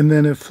 And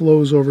then it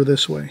flows over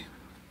this way.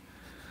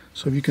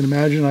 So if you can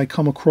imagine, I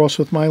come across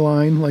with my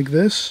line like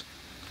this,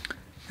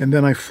 and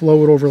then I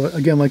flow it over,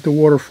 again, like the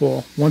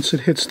waterfall. Once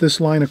it hits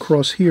this line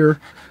across here,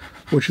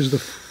 which is the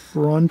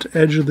front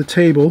edge of the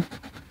table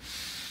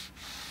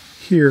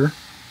here,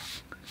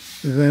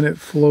 then it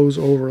flows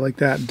over like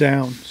that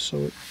down. So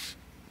it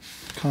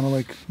kind of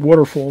like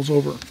waterfalls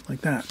over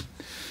like that.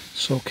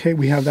 So, okay,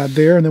 we have that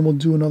there, and then we'll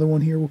do another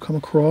one here. We'll come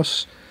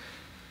across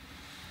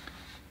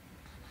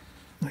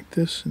like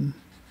this and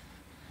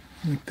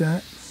like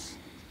that.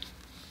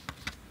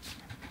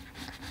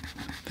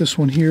 This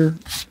one here,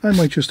 I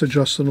might just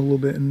adjust it a little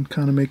bit and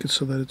kind of make it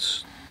so that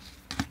it's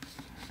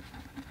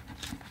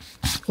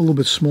a little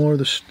bit smaller,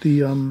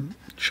 the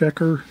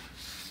checker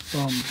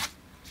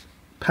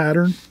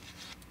pattern.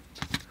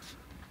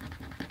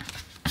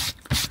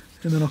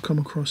 And then I'll come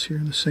across here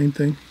and the same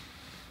thing.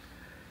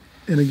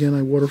 And again,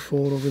 I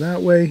waterfall it over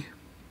that way.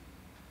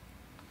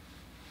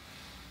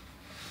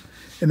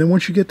 And then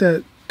once you get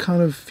that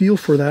kind of feel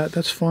for that,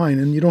 that's fine.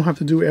 And you don't have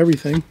to do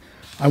everything.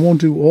 I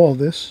won't do all of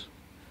this.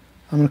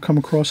 I'm going to come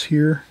across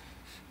here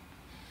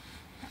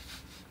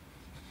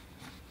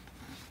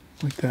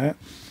like that.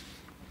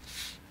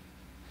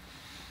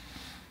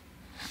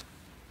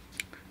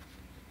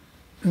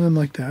 And then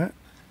like that.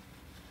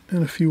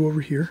 And a few over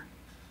here.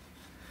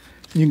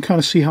 And you can kind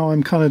of see how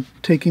I'm kind of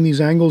taking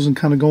these angles and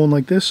kind of going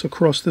like this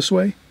across this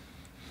way.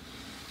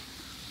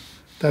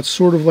 That's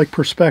sort of like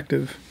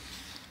perspective.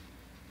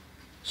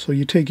 So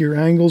you take your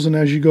angles, and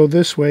as you go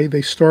this way,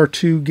 they start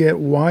to get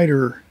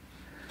wider.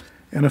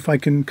 And if I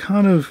can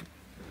kind of,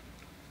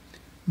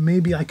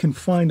 maybe I can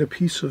find a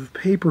piece of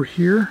paper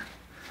here,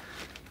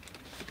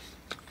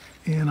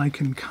 and I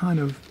can kind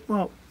of,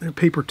 well, a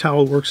paper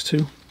towel works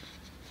too.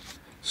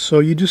 So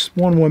you just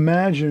want to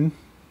imagine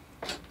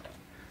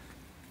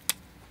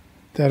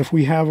that if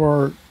we have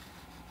our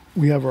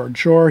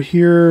jar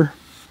here,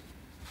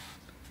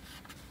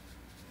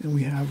 And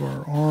we have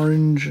our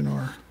orange and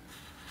our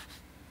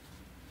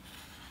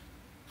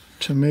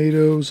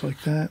tomatoes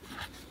like that.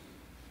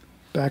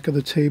 Back of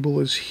the table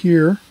is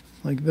here,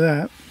 like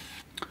that.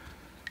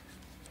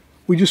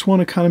 We just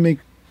want to kind of make,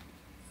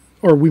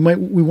 or we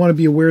want to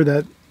be aware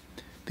that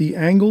the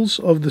angles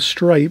of the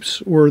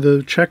stripes or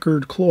the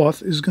checkered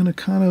cloth is going to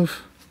kind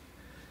of,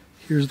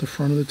 here's the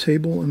front of the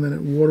table, and then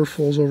it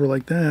waterfalls over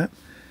like that.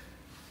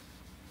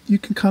 You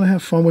can kind of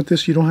have fun with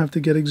this. You don't have to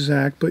get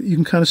exact, but you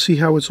can kind of see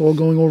how it's all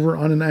going over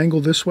on an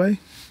angle this way.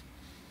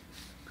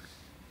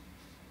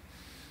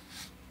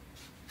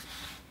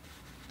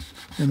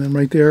 And then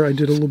right there, I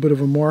did a little bit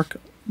of a mark.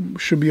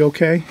 Should be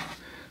okay.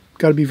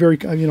 Got to be very,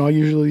 you know,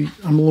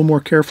 I'm a little more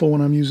careful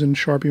when I'm using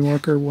Sharpie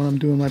marker when I'm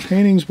doing my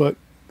paintings, but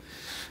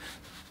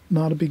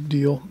not a big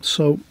deal.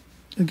 So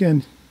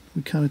again,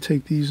 we kind of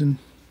take these and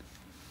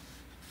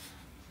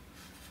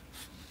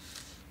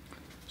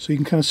so you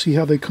can kind of see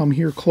how they come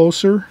here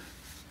closer,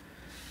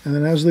 and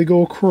then as they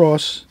go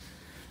across,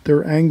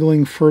 they're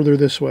angling further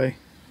this way.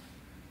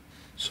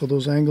 So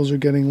those angles are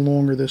getting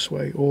longer this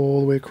way,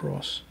 all the way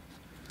across.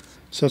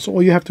 So that's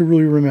all you have to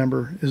really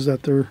remember, is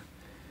that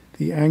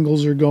the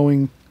angles are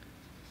going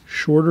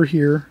shorter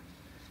here,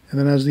 and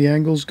then as the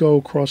angles go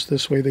across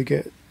this way, they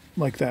get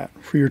like that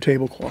for your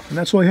tablecloth. And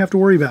that's all you have to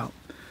worry about.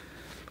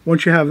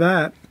 Once you have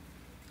that,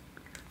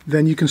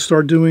 then you can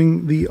start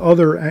doing the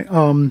other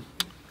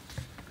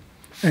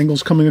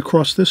angles coming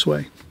across this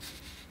way.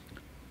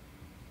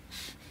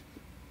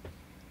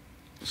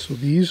 So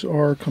these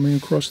are coming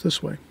across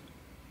this way,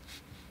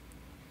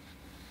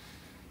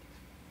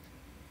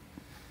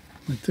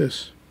 like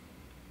this.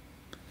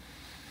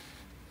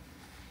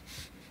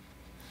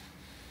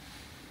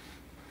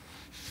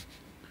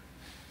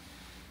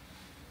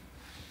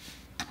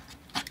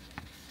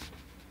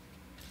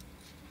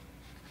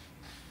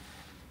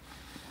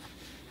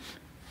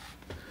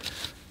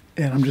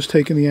 And I'm just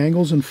taking the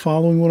angles and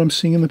following what I'm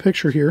seeing in the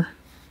picture here.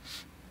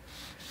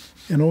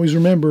 And always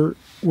remember,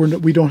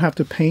 we don't have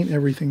to paint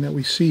everything that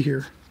we see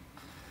here.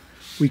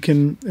 We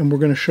can, and we're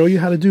going to show you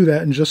how to do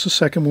that in just a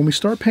second. When we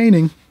start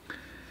painting,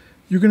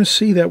 you're going to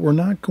see that we're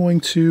not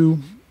going to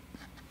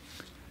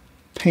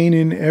paint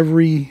in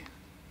every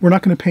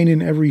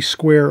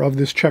square of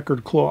this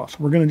checkered cloth.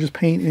 We're going to just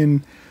paint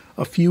in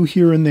a few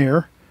here and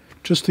there,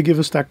 just to give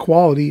us that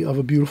quality of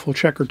a beautiful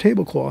checkered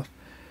tablecloth.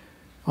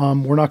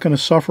 We're not going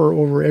to suffer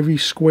over every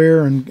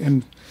square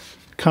and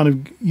kind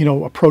of, you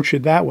know, approach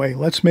it that way.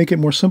 Let's make it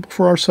more simple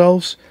for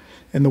ourselves.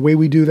 And the way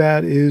we do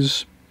that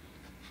is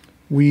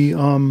we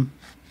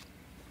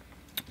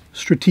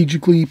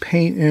strategically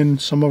paint in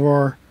some of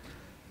our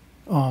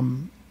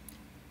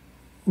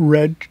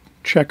red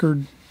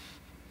checkered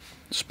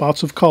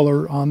spots of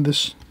color on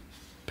this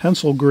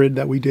pencil grid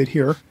that we did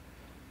here.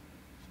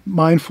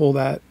 Mindful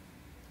that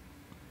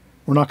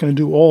we're not going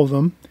to do all of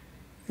them.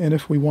 And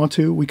if we want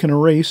to, we can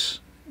erase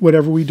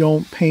whatever we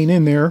don't paint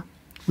in there.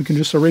 We can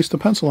just erase the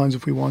pencil lines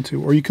if we want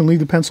to, or you can leave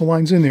the pencil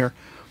lines in there.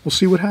 We'll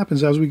see what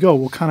happens as we go.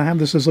 We'll kind of have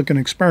this as like an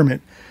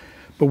experiment.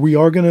 But we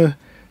are going to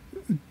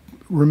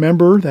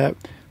remember that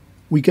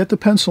we get the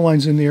pencil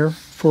lines in there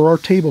for our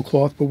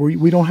tablecloth, but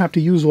we don't have to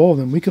use all of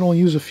them. We can only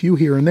use a few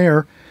here and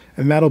there,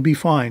 and that'll be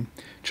fine,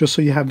 just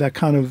so you have that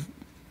kind of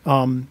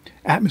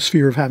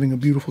atmosphere of having a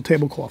beautiful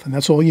tablecloth, and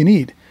that's all you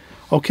need.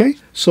 Okay,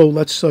 so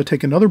let's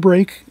take another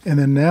break, and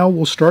then now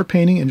we'll start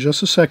painting in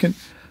just a second.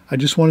 I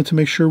just wanted to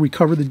make sure we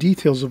cover the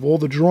details of all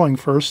the drawing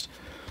first,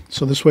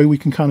 so this way we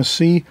can kind of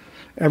see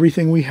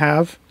everything we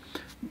have.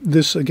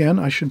 This, again,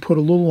 I should put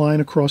a little line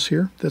across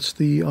here. That's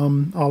the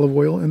olive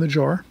oil in the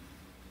jar.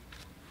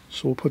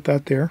 So we'll put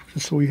that there,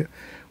 just so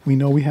we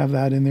know we have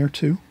that in there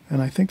too.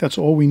 And I think that's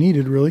all we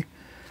needed, really.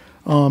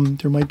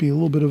 There might be a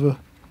little bit of a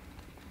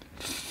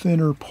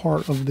thinner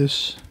part of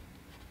this,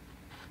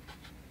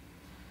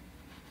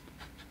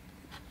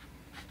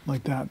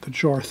 like that. The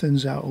jar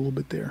thins out a little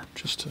bit there,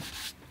 just to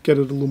get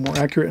it a little more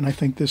accurate. And I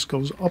think this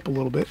goes up a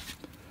little bit.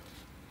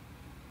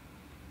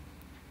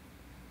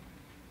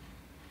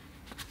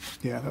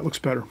 Yeah, that looks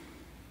better.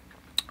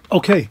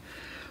 Okay,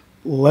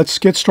 let's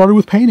get started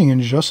with painting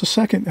in just a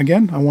second.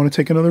 Again, I want to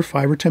take another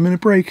 5 or 10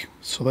 minute break,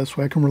 so that's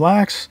why I can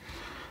relax,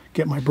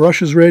 get my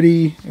brushes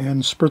ready,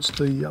 and spritz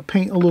the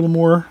paint a little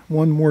more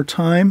one more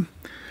time.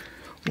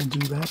 We'll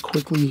do that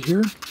quickly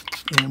here,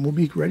 and we'll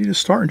be ready to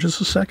start in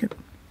just a second.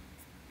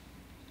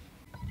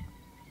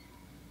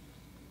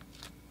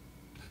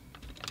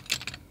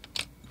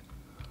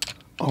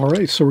 All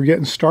right, so we're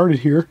getting started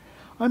here.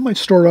 I might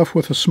start off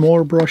with a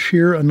smaller brush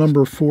here, a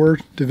number 4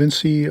 Da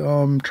Vinci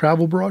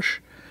travel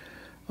brush.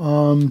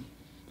 I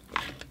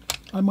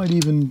might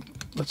even,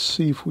 let's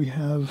see if we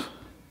have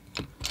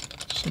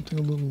something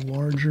a little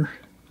larger.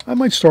 I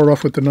might start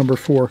off with the number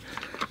 4.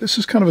 This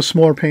is kind of a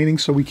smaller painting,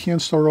 so we can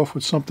start off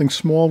with something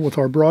small with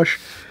our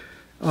brush.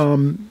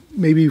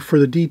 Maybe for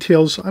the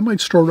details, I might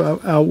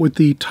start out with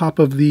the top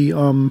of the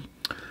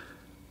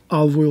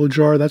olive oil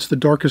jar. That's the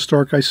darkest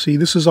dark I see.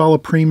 This is alla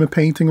prima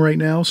painting right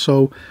now,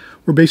 so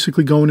we're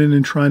basically going in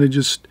and trying to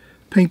just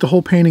paint the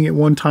whole painting at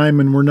one time,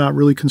 and we're not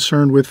really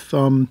concerned with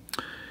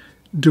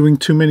doing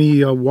too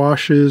many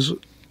washes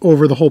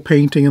over the whole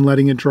painting and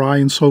letting it dry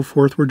and so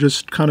forth. We're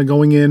just kind of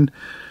going in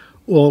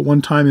all at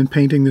one time and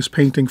painting this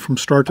painting from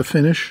start to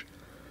finish.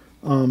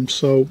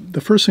 So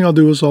the first thing I'll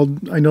do is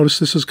I notice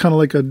this is kind of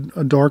like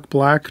a dark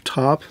black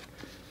top.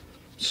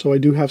 So I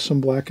do have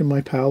some black in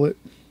my palette.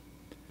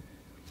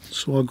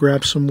 So I'll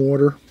grab some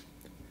water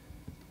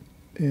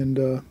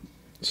and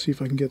see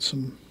if I can get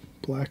some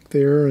black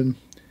there. And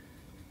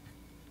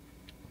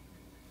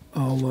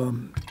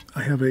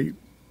I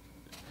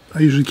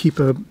usually keep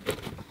a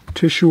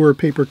tissue or a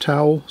paper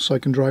towel so I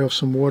can dry off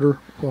some water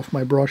off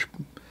my brush,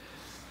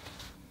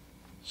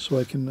 so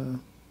I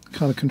can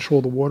kind of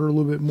control the water a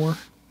little bit more.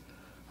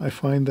 I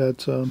find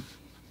that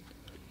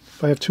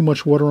if I have too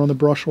much water on the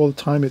brush all the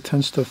time, it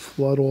tends to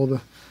flood all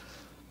the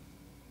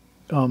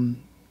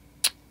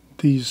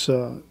these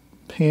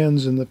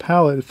pans in the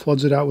palette. It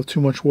floods it out with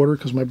too much water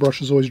because my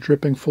brush is always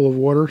dripping full of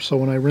water. So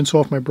when I rinse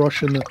off my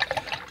brush in the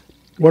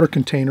water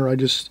container, I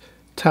just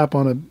tap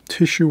on a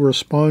tissue or a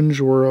sponge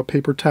or a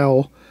paper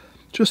towel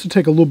just to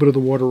take a little bit of the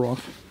water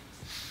off.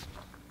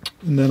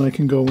 And then I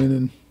can go in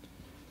and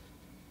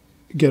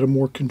get a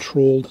more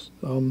controlled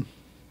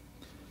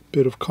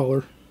bit of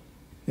color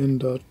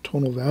and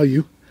tonal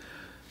value.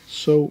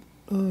 So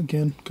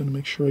again, going to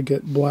make sure I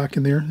get black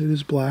in there. It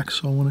is black,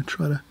 so I want to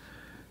try to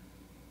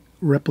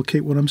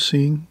replicate what I'm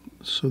seeing.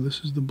 So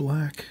this is the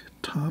black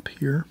top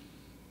here,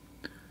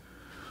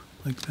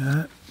 like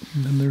that.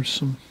 And then there's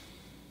some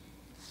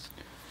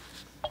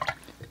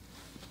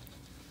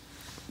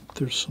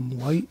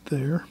light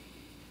there.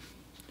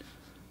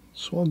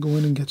 So I'll go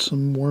in and get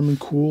some warm and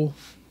cool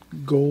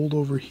gold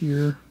over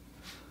here,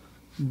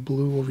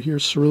 blue over here,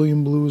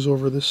 cerulean blues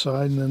over this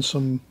side, and then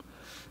some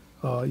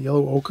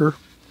yellow ochre.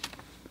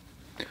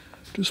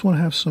 Just want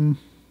to have some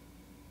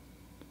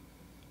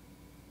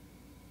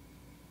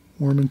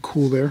warm and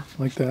cool there,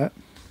 like that.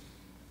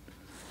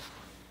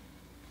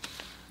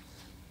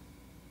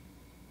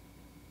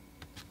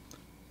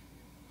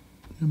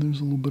 And there's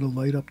a little bit of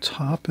light up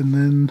top, and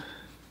then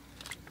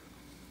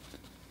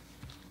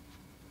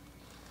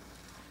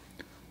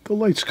the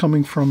light's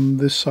coming from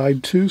this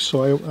side too,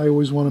 so I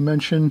always want to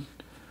mention,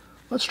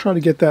 let's try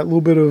to get that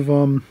little bit of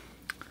an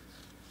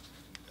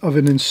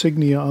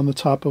insignia on the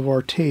top of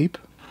our tape,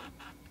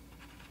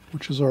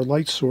 which is our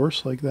light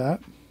source, like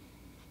that.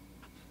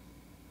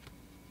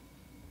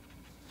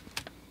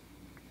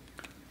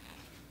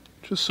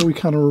 Just so we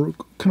kind of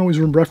can always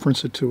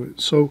reference it to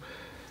it. So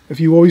if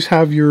you always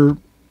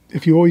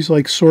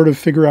like sort of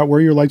figure out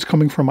where your light's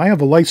coming from, I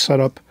have a light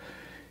set up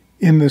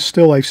in this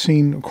still I've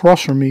seen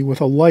across from me with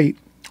a light,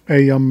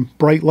 a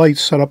bright light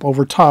set up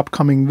over top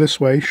coming this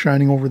way,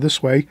 shining over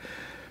this way.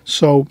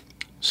 So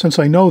since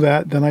I know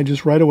that, then I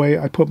just right away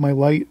I put my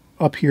light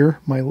up here,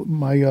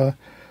 my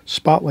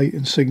spotlight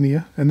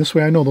insignia, and this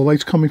way I know the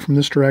light's coming from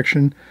this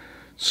direction,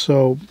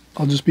 so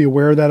I'll just be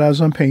aware of that as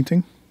I'm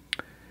painting.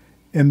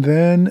 And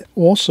then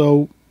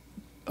also,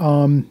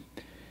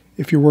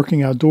 if you're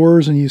working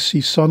outdoors and you see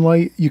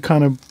sunlight, you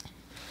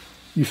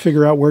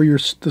figure out where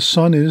the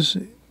sun is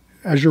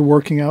as you're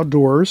working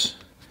outdoors,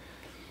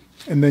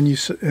 and then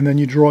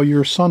you draw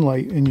your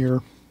sunlight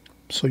in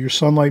so your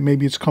sunlight,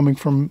 maybe it's coming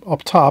from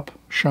up top,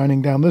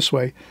 shining down this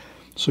way.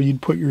 So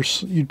you'd put your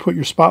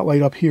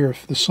spotlight up here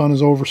if the sun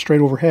is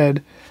straight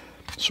overhead.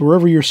 So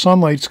wherever your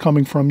sunlight's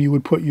coming from, you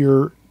would put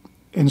your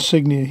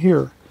insignia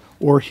here,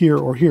 or here,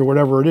 or here,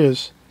 whatever it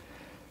is.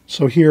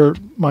 So here,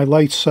 my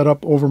light's set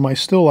up over my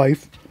still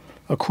life.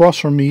 Across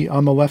from me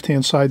on the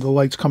left-hand side, the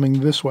light's coming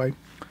this way.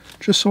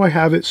 Just so I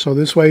have it, so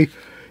this way,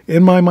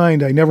 in my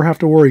mind, I never have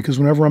to worry, because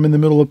whenever I'm in the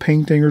middle of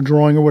painting or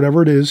drawing or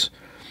whatever it is,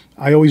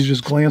 I always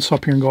just glance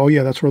up here and go, oh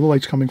yeah, that's where the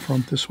light's coming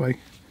from, this way.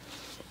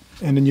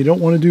 And then you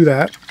don't want to do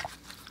that,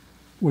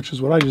 which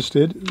is what I just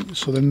did.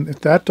 So then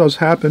if that does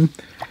happen,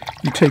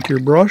 you take your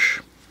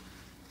brush,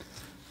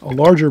 a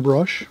larger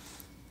brush,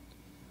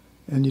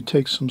 and you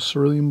take some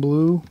cerulean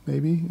blue,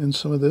 maybe, and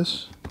some of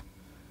this.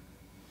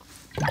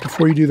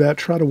 Before you do that,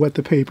 try to wet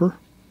the paper.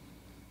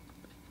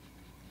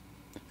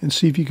 And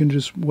see if you can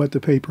just wet the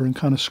paper and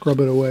kind of scrub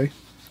it away.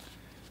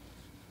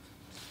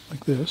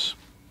 Like this.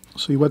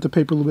 So you wet the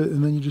paper a little bit,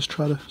 and then you just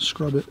try to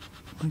scrub it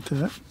like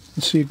that.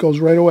 And see, it goes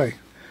right away.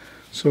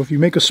 So if you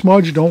make a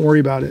smudge, don't worry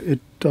about it.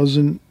 It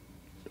doesn't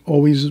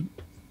always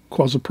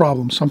cause a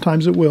problem.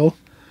 Sometimes it will.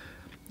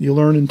 You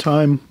learn in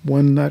time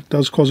when that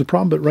does cause a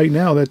problem, but right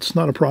now that's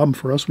not a problem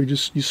for us.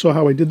 You saw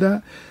how I did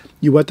that?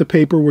 You wet the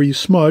paper where you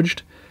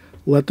smudged,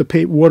 let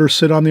the water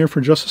sit on there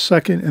for just a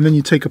second, and then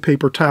you take a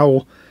paper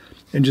towel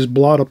and just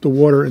blot up the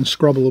water and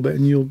scrub a little bit,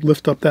 and you'll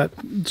lift up that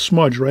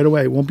smudge right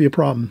away. It won't be a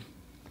problem.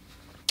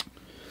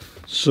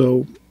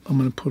 So I'm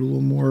going to put a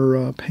little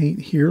more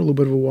paint here, a little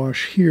bit of a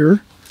wash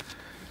here,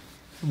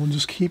 and we'll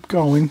just keep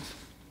going.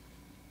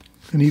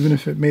 And even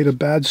if it made a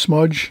bad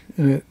smudge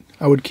in it,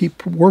 I would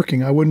keep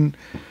working. I wouldn't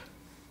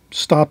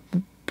stop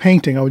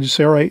painting. I would just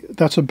say, all right,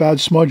 that's a bad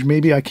smudge.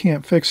 Maybe I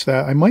can't fix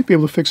that. I might be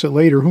able to fix it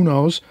later. Who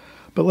knows?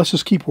 But let's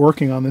just keep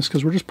working on this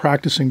because we're just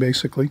practicing,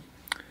 basically.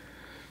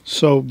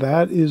 So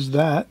that is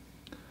that.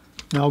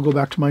 Now I'll go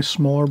back to my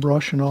smaller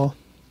brush, and I'll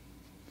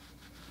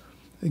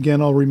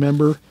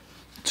remember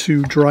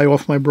to dry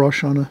off my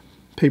brush on a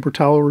paper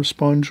towel or a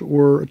sponge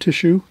or a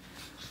tissue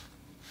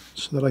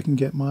so that I can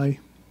get my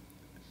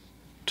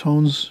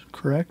tones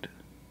correct,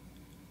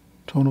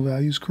 tonal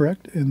values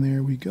correct, and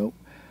there we go.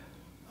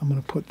 I'm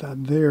going to put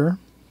that there,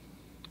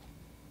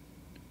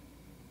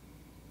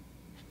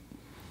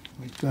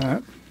 like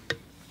that,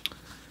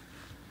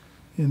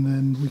 and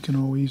then we can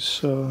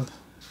always, a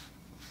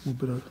little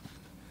bit of,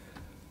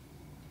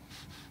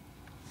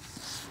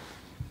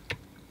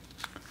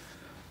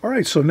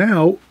 alright, so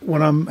now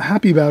what I'm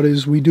happy about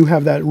is we do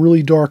have that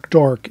really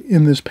dark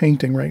in this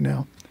painting right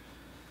now,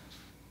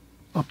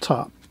 up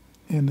top.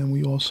 And then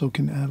we also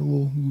can add a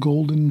little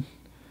golden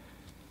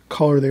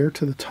color there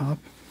to the top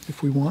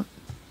if we want.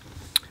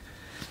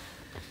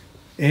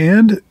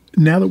 And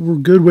now that we're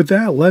good with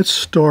that, let's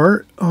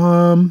start.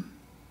 I'm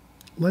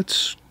gonna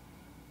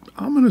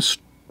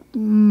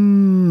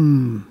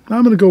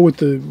go with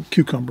the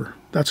cucumber.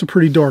 That's a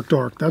pretty dark.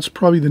 That's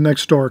probably the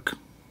next dark.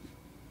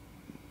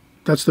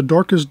 That's the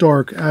darkest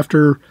dark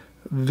after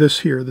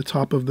this here, the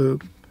top of the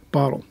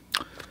bottle.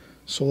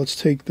 So let's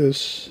take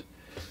this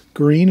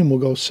green and we'll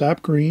go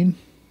sap green,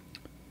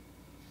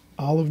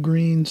 olive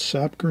green,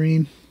 sap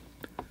green.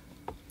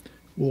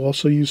 We'll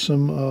also use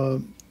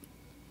some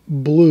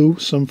blue,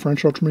 some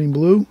French ultramarine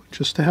blue,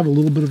 just to have a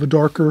little bit of a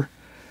darker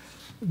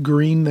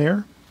green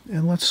there.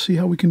 And let's see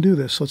how we can do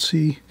this. Let's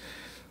see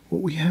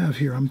what we have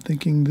here. I'm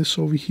thinking this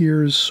over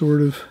here is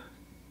sort of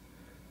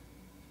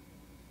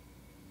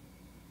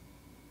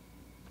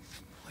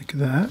like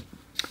that.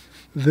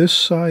 This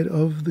side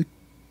of the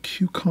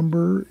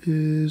cucumber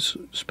is,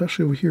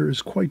 especially over here,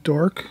 is quite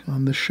dark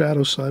on the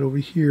shadow side over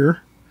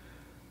here.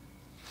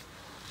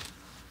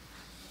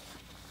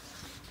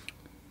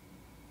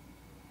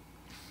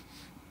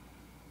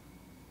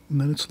 And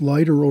then it's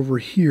lighter over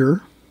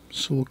here,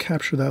 so we'll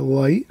capture that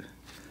light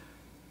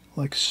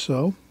like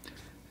so.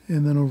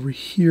 And then over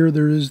here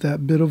there is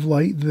that bit of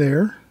light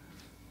there.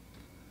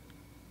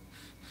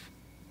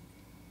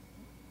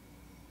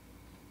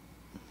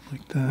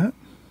 Like that.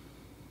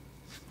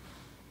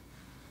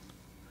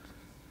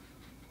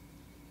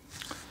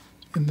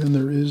 And then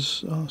there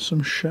is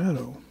some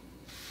shadow,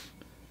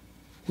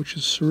 which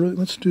is cerulean.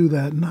 Let's do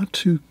that, not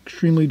too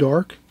extremely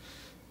dark.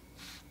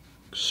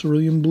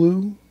 Cerulean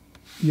blue,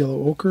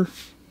 yellow ochre,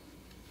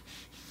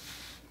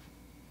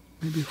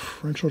 maybe a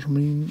French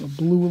ultramarine, a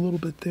blue a little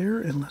bit there,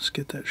 and let's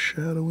get that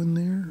shadow in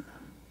there.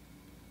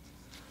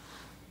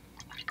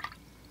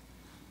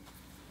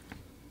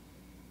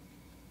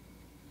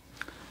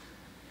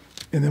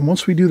 And then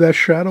once we do that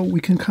shadow,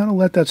 we can kind of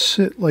let that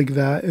sit like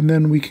that, and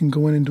then we can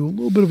go in and do a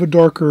little bit of a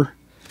darker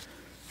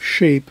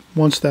shape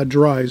once that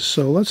dries.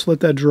 So let's let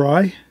that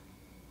dry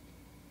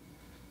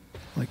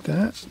like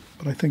that,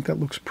 but I think that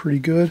looks pretty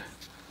good.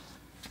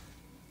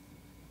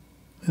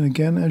 And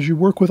again, as you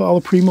work with Alla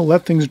Prima,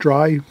 let things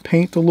dry,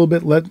 paint a little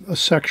bit, let a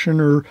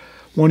section or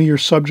one of your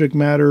subject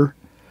matter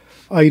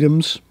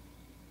items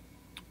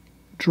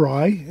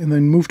dry, and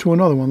then move to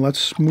another one.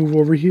 Let's move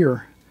over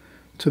here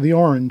to the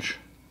orange.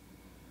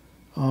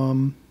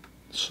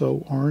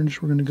 So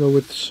orange, we're going to go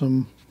with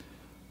some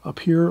up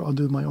here. I'll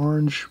do my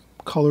orange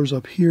colors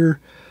up here.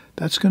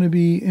 That's going to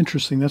be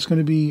interesting. That's going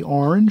to be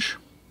orange,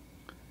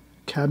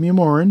 cadmium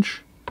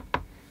orange.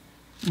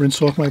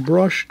 Rinse off my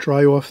brush,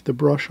 dry off the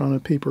brush on a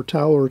paper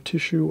towel or a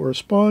tissue or a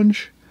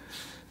sponge.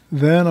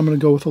 Then I'm going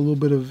to go with a little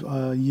bit of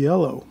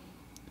yellow,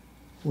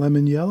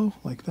 lemon yellow,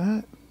 like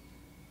that,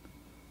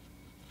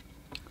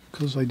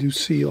 because I do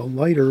see a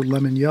lighter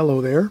lemon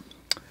yellow there.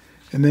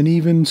 And then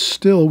even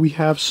still, we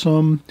have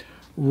some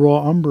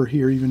raw umber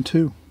here even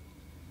too.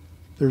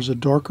 There's a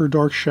dark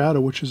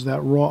shadow, which is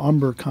that raw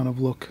umber kind of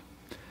look.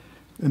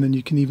 And then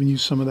you can even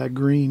use some of that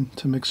green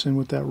to mix in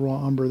with that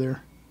raw umber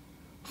there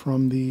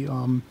from the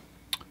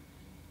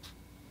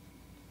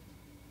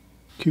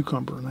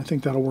cucumber, and I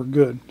think that'll work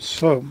good.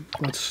 So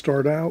let's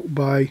start out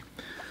by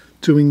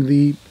doing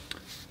the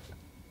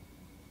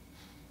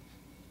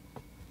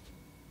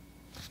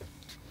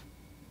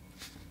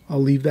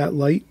I'll leave that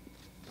light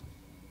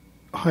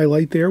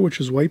highlight there, which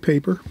is white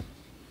paper,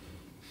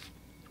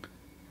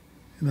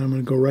 and then I'm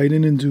going to go right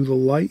in and do the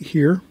light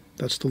here.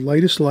 That's the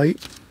lightest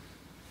light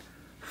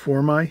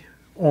for my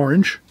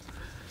orange.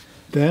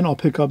 Then I'll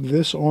pick up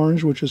this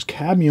orange, which is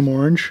cadmium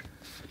orange,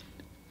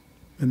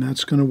 and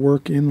that's going to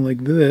work in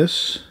like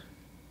this.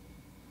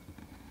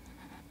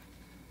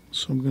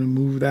 So I'm going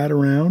to move that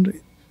around,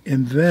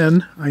 and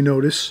then I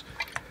notice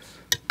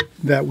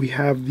that we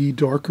have the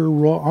darker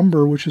raw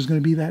umber, which is going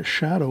to be that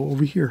shadow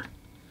over here.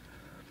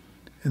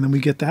 And then we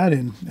get that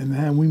in, and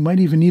then we might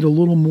even need a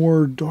little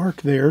more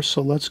dark there,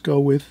 so let's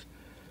go with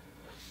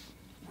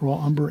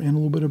raw umber and a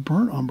little bit of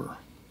burnt umber,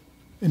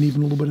 and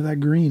even a little bit of that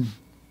green,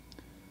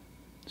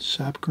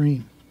 sap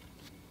green.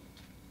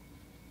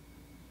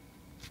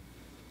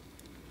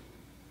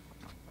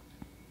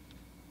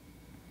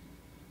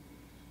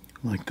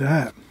 Like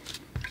that.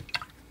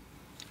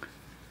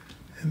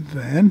 And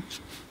then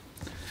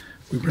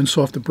we rinse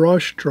off the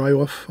brush, dry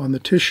off on the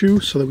tissue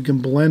so that we can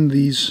blend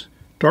these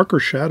darker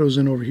shadows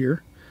in over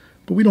here.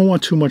 But we don't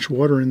want too much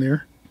water in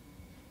there.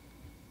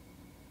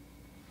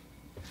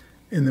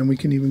 And then we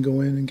can even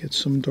go in and get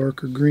some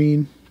darker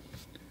green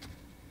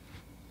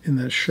in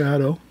that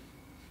shadow.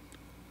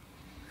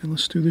 And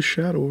let's do this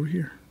shadow over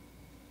here,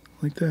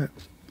 like that.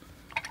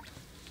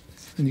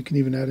 And you can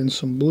even add in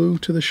some blue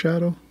to the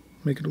shadow,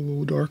 make it a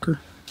little darker.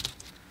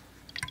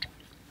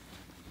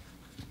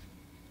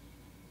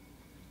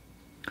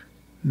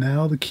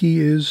 Now the key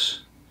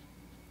is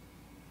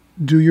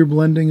do your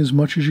blending as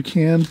much as you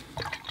can.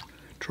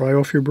 Dry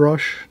off your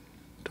brush.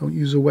 Don't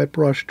use a wet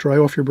brush. Dry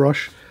off your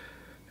brush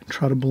and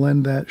try to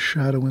blend that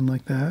shadow in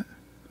like that.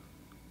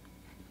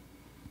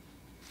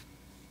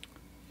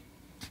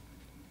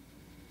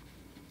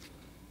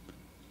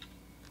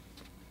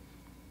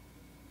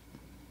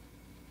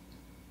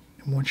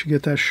 And once you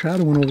get that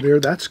shadow in over there,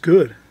 that's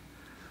good.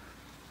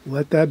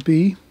 Let that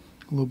be.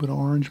 A little bit of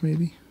orange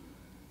maybe.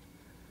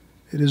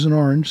 It is an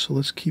orange, so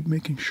let's keep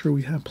making sure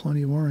we have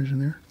plenty of orange in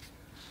there.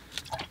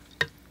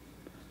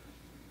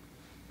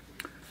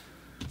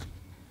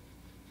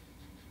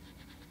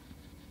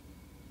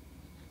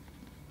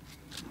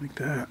 Like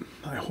that.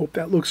 I hope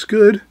that looks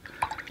good.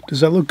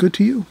 Does that look good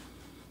to you?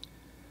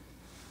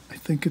 I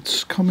think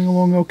it's coming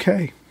along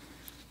okay.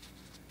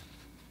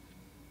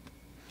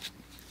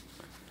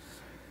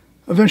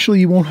 Eventually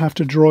you won't have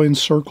to draw in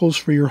circles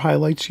for your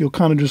highlights. You'll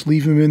kind of just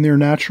leave them in there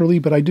naturally,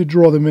 but I did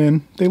draw them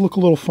in. They look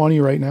a little funny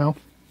right now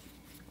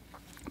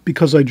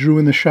because I drew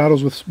in the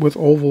shadows with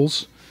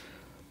ovals.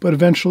 But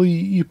eventually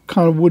you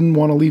kind of wouldn't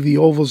want to leave the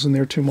ovals in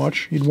there too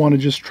much. You'd want to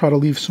just try to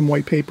leave some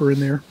white paper in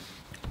there.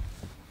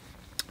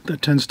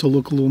 That tends to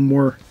look a little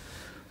more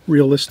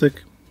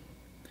realistic.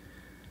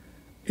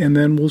 And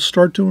then we'll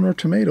start doing our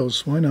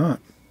tomatoes. Why not?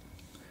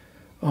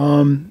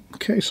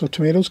 Okay, so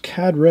tomatoes,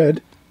 cad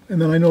red.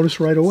 And then I noticed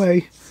right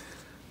away,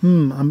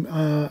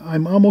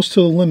 I'm almost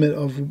to the limit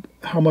of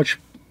how much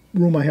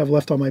room I have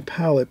left on my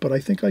palette, but I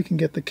think I can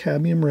get the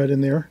cadmium red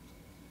in there.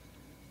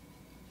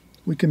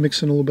 We can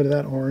mix in a little bit of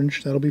that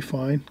orange. That'll be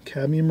fine.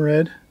 Cadmium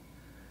red.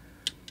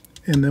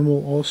 And then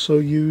we'll also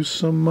use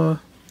some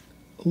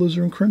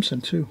alizarin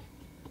crimson too.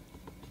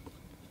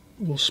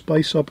 We'll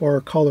spice up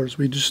our colors.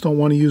 We just don't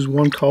want to use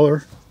one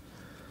color.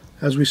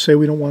 As we say,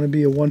 we don't want to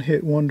be a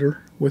one-hit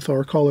wonder with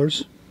our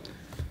colors.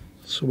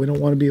 So we don't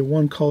want to be a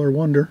one-color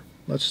wonder.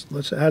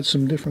 Let's add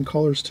some different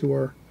colors to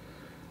our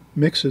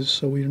mixes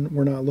so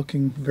we're not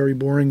looking very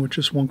boring with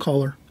just one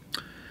color.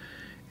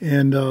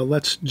 And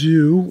let's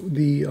do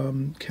the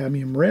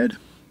cadmium red,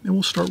 and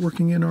we'll start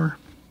working in our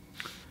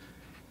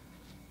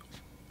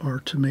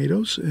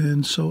tomatoes.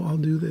 And so I'll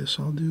do this.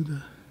 I'll do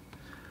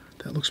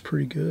that looks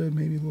pretty good.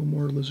 Maybe a little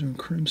more alizarin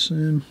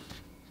crimson,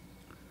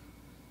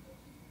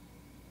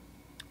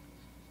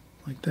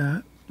 like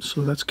that.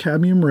 So that's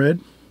cadmium red.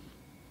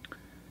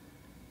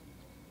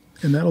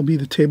 And that'll be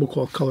the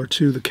tablecloth color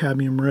too, the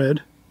cadmium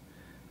red.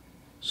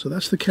 So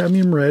that's the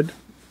cadmium red.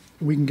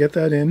 We can get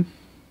that in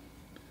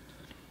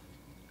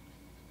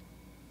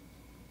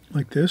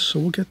like this. So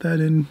we'll get that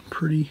in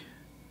pretty.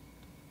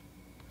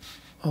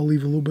 I'll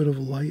leave a little bit of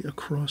light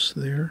across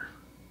there.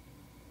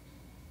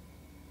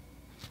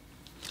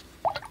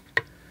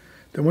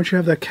 Then once you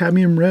have that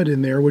cadmium red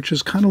in there, which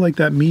is kind of like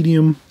that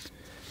medium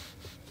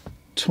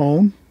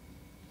tone,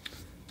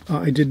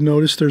 I did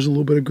notice there's a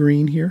little bit of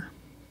green here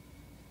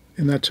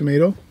in that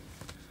tomato.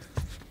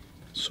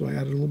 So I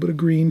added a little bit of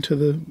green to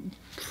the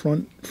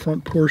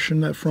front portion,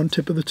 that front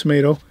tip of the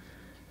tomato.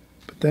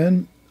 But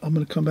then I'm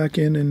going to come back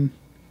in and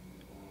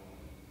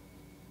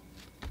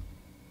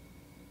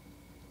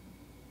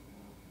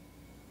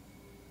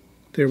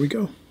there we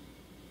go.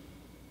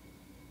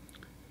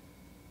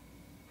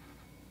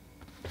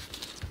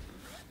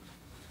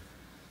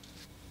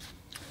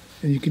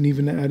 And you can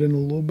even add in a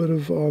little bit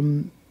of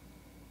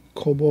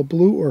cobalt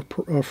blue or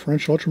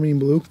French ultramarine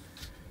blue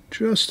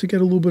just to get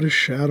a little bit of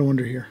shadow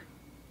under here.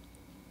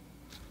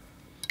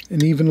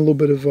 And even a little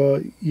bit of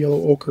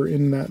yellow ochre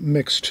in that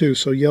mix too.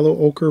 So yellow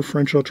ochre,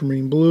 French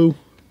ultramarine blue.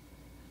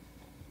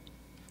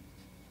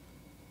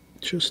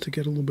 Just to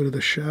get a little bit of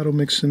the shadow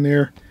mix in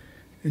there.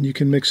 And you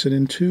can mix it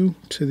into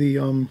to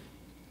the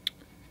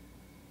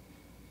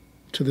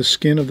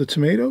skin of the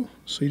tomato.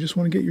 So you just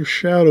want to get your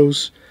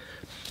shadows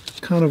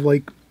kind of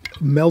like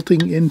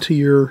melting into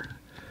your,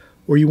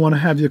 or you want to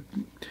have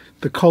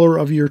the color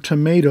of your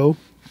tomato,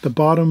 the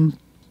bottom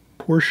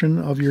portion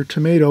of your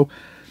tomato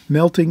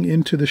melting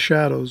into the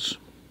shadows.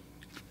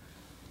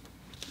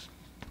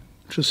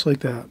 Just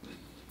like that.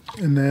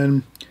 And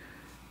then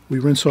we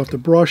rinse off the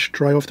brush,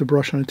 dry off the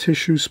brush on a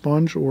tissue,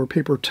 sponge, or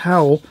paper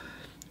towel,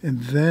 and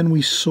then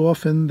we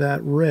soften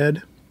that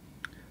red,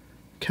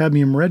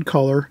 cadmium red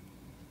color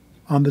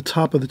on the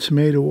top of the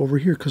tomato over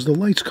here, because the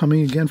light's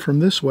coming again from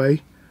this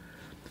way.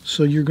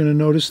 So you're going to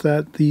notice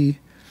that the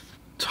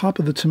top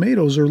of the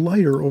tomatoes are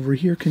lighter over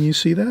here. Can you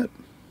see that?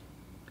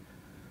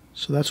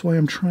 So that's why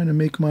I'm trying to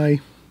make my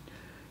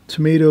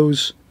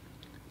tomatoes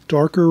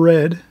darker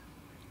red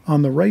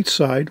on the right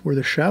side where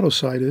the shadow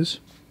side is,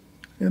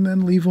 and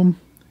then leave them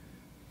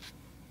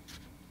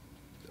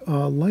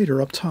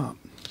lighter up top.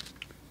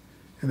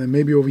 And then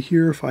maybe over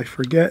here, if I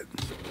forget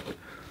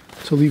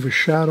to leave a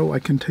shadow, I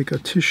can take a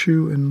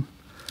tissue and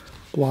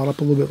blot up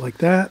a little bit like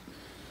that.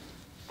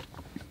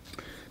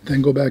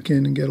 Then go back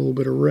in and get a little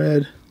bit of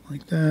red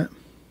like that.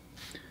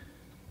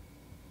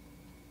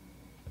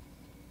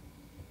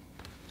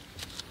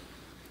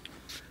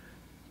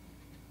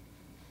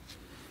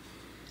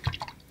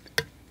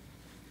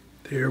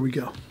 There we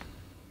go.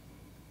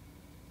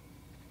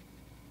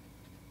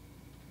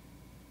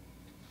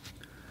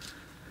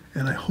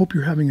 And I hope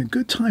you're having a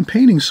good time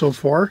painting so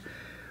far.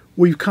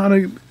 We've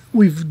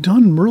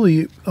done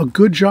really a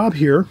good job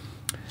here.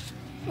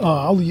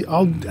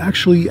 I'll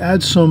actually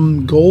add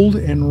some gold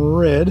and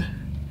red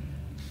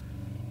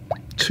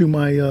to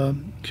my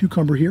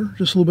cucumber here.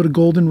 Just a little bit of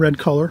gold and red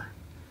color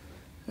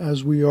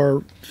as we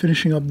are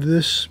finishing up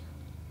this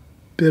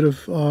bit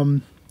of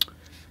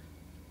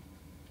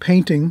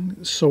painting.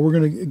 So we're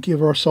going to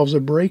give ourselves a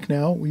break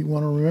now. We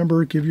want to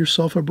remember, give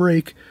yourself a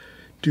break.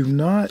 Do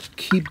not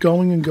keep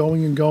going and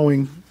going and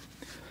going,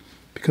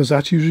 because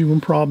that's usually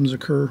when problems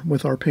occur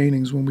with our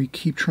paintings, when we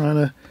keep trying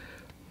to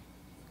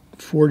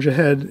forge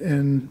ahead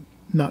and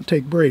not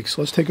take breaks.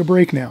 Let's take a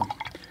break now.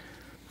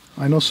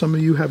 I know some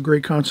of you have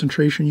great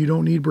concentration. You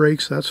don't need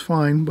breaks. That's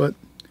fine, but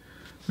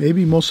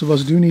maybe most of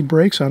us do need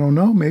breaks. I don't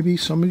know. Maybe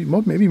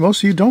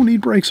most of you don't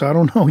need breaks. I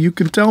don't know. You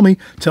can tell me.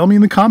 Tell me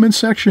in the comments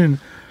section.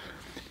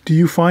 Do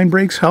you find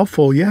breaks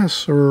helpful?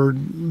 Yes, or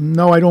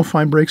no, I don't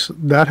find breaks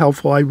that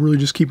helpful. I really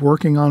just keep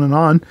working on and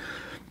on.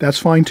 That's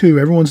fine too.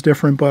 Everyone's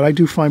different, but I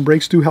do find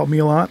breaks do help me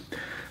a lot.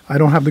 I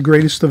don't have the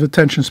greatest of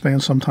attention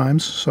spans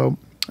sometimes, so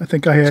I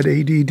think I had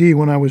ADD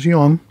when I was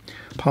young,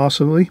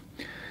 possibly.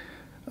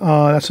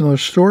 That's another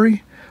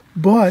story,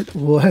 but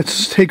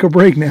let's take a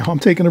break now. I'm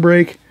taking a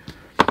break,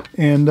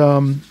 and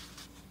then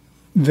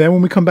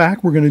when we come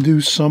back, we're going to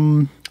do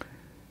some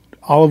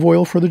olive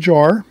oil for the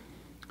jar.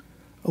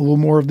 A little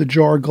more of the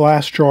jar,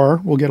 glass jar.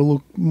 We'll get a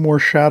little more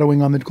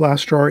shadowing on the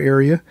glass jar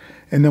area,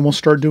 and then we'll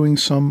start doing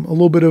a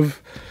little bit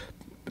of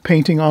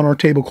painting on our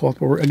tablecloth.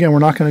 But again, we're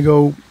not going to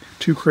go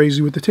too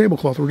crazy with the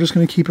tablecloth. We're just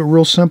going to keep it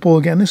real simple.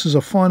 Again, this is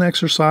a fun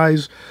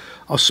exercise,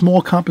 a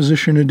small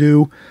composition to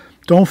do.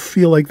 Don't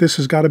feel like this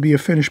has got to be a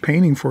finished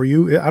painting for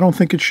you. I don't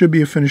think it should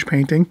be a finished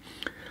painting.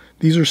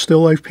 These are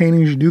still life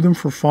paintings. You do them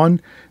for fun.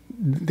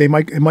 It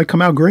might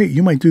come out great.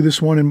 You might do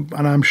this one, and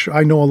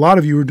I know a lot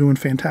of you are doing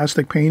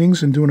fantastic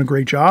paintings and doing a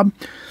great job,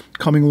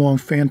 coming along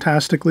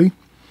fantastically.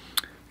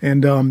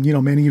 And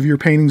many of your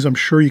paintings, I'm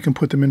sure you can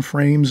put them in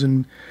frames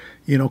and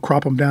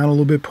crop them down a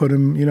little bit, put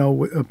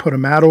a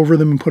mat over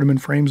them, and put them in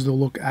frames. They'll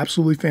look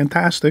absolutely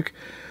fantastic.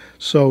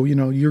 So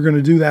you're going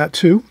to do that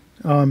too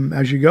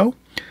as you go.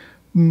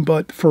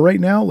 But for right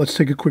now, let's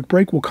take a quick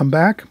break. We'll come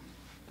back,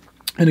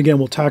 and again,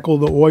 we'll tackle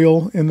the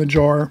oil in the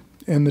jar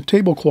and the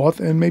tablecloth,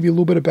 and maybe a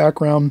little bit of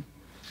background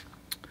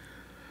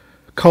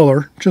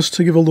color, just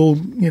to give a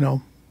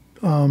little,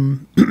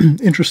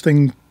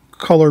 interesting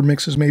color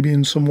mixes, maybe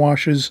in some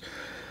washes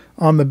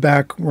on the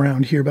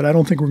background here. But I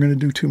don't think we're going to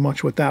do too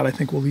much with that. I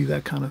think we'll leave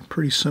that kind of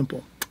pretty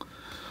simple.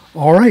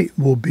 All right,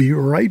 we'll be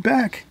right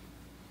back.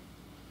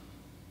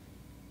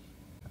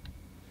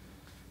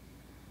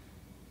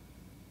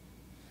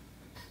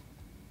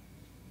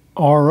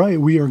 All right,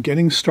 we are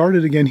getting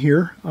started again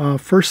here.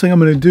 First thing I'm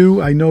going to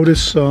do, I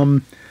notice,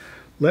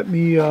 let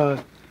me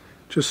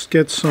just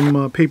get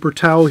some paper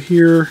towel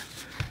here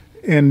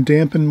and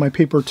dampen my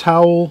paper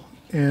towel,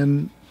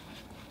 and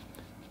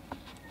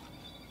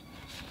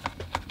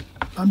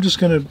I'm just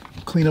going to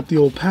clean up the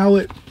old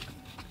palette.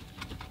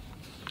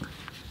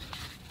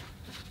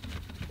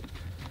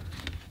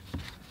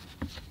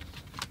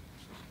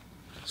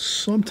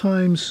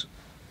 Sometimes,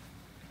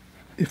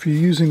 if you're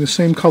using the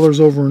same colors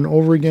over and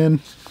over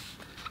again,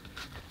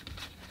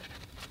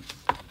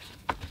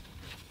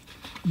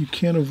 you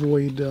can't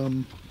avoid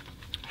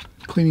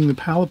cleaning the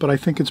palette, but I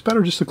think it's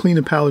better just to clean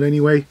the palette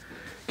anyway.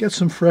 Get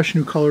some fresh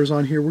new colors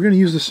on here. We're going to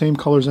use the same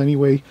colors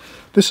anyway.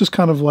 This is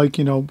kind of like,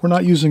 we're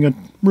not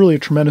using really a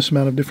tremendous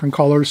amount of different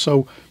colors,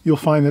 so you'll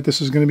find that this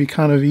is going to be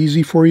kind of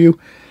easy for you.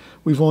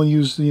 We've only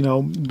used,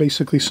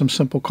 basically some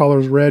simple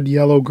colors: red,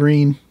 yellow,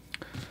 green,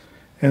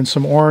 and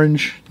some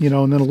orange, and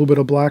then a little bit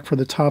of black for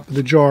the top of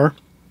the jar.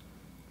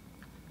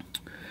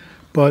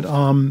 But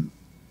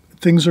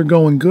things are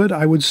going good.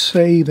 I would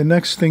say the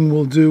next thing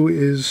we'll do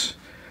is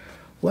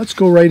let's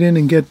go right in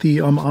and get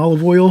the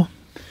olive oil,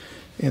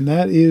 and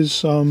that is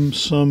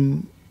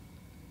some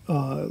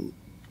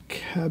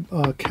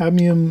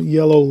cadmium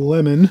yellow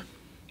lemon,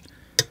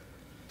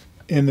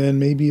 and then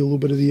maybe a little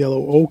bit of the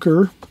yellow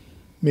ochre.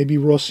 Maybe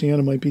raw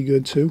sienna might be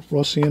good too.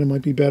 Raw sienna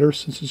might be better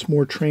since it's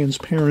more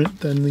transparent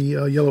than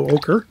the yellow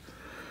ochre.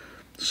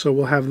 So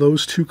we'll have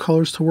those two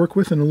colors to work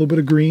with, and a little bit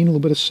of green, a little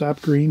bit of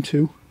sap green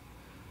too.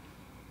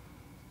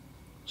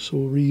 So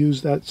we'll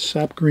reuse that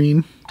sap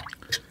green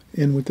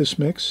in with this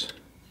mix.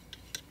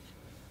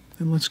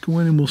 And let's go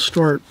in and we'll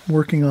start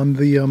working on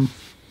the,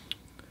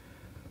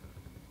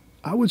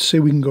 I would say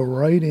we can go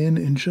right in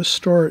and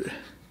just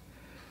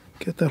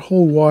get that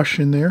whole wash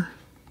in there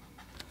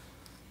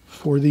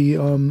for the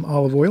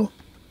olive oil.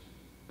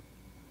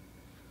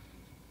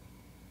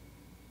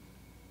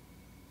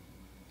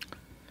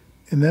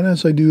 And then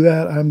as I do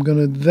that, I'm going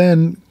to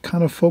then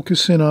kind of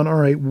focus in on, all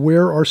right,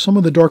 where are some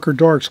of the darker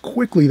darks?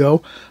 Quickly,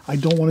 though, I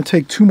don't want to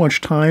take too much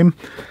time.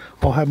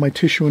 I'll have my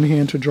tissue in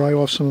hand to dry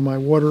off some of my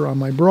water on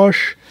my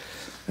brush.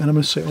 And I'm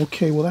going to say,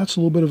 okay, well, that's a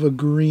little bit of a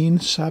green,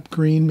 sap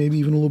green, maybe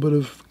even a little bit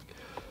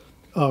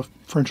of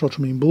French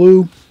ultramarine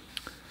blue.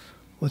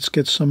 Let's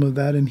get some of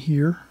that in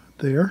here,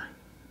 there.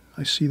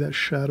 I see that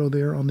shadow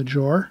there on the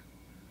jar,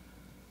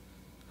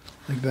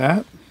 like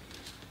that.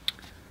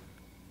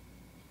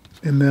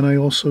 And then I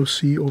also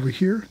see over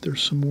here,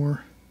 there's some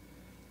more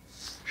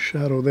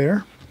shadow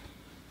there,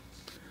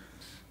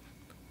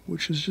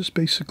 which is just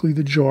basically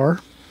the jar.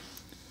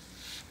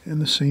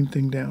 And the same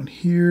thing down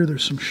here,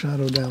 there's some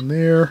shadow down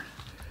there.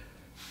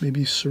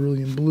 Maybe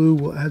cerulean blue.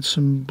 We'll add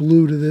some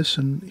blue to this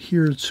and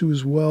here too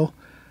as well.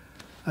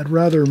 I'd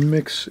rather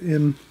mix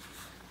in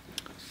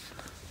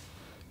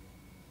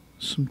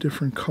some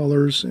different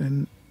colors,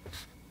 and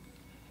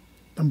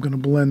I'm going to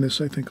blend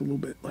this, I think, a little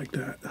bit like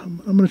that. I'm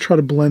going to try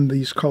to blend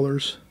these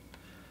colors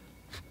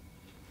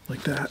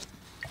like that.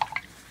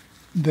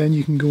 Then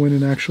you can go in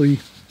and actually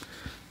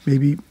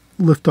maybe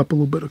lift up a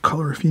little bit of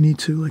color if you need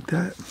to, like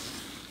that.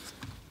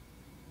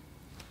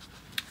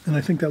 And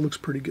I think that looks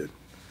pretty good.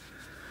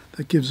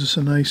 That gives us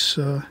a nice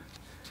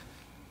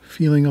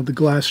feeling of the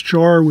glass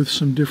jar with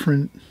some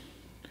different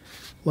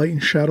light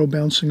and shadow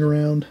bouncing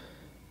around.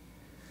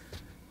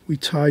 We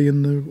tie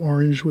in the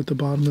orange with the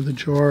bottom of the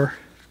jar.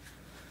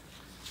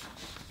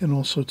 And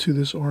also too,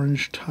 this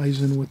orange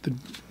ties in with the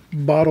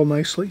bottle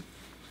nicely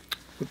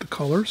with the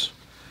colors.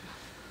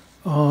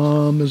 There's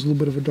a little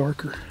bit of a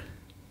darker,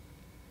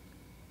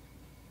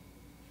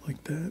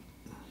 like that.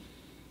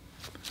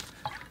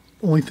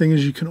 Only thing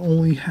is you can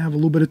only have a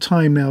little bit of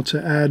time now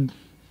to add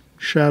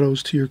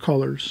shadows to your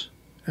colors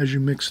as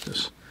you mix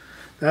this.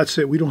 That's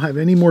it. We don't have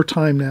any more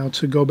time now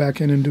to go back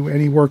in and do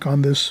any work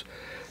on this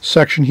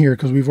section here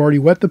because we've already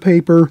wet the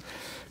paper,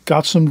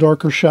 got some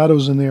darker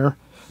shadows in there.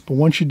 But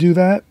once you do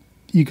that,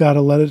 you got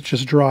to let it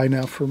just dry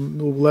now.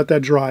 We'll let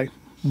that dry.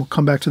 We'll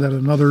come back to that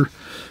another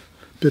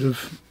bit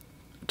of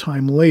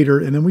time later,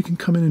 and then we can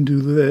come in and do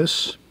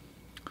this.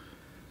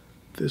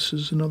 This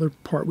is another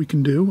part we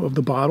can do of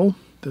the bottle.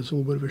 There's a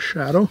little bit of a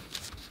shadow.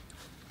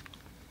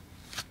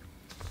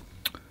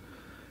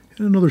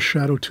 And another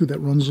shadow too that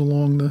runs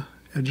along the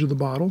edge of the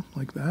bottle,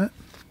 like that.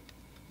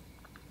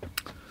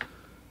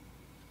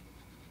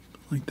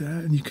 Like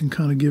that, and you can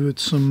kind of give it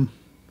some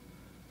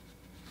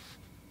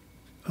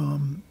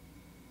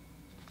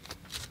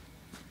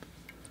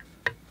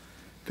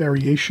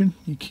variation,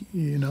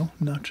 you know,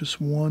 not just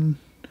one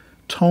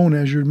tone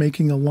as you're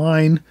making a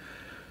line.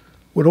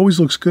 What always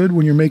looks good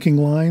when you're making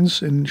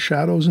lines and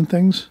shadows and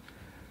things,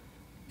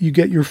 you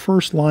get your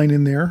first line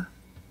in there,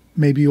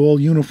 maybe all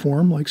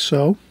uniform, like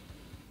so.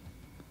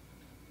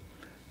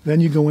 Then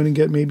you go in and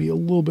get maybe a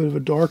little bit of a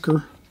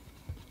darker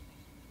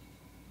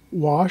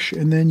wash,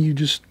 and then you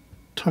just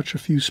touch a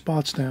few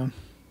spots down,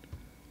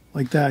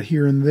 like that,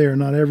 here and there,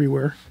 not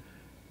everywhere.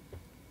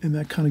 And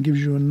that kind of gives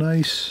you a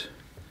nice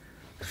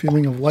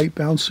feeling of light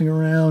bouncing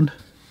around.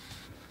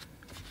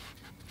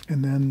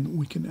 And then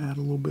we can add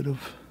a little bit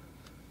of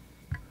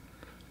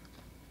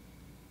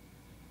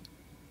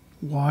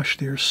wash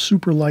there,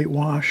 super light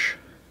wash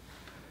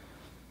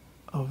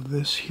of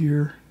this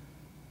here.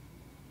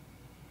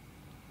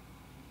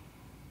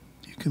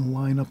 You can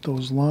line up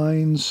those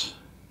lines.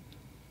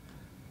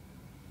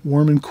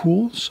 Warm and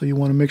cool, so you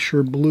want to mix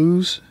your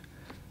blues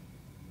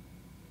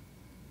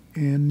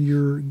and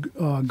your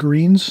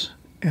greens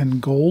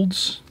and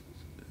golds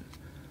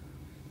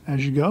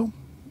as you go,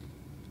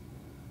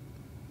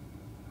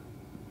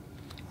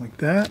 like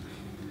that.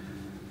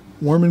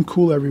 Warm and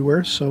cool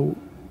everywhere, so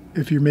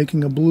if you're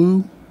making a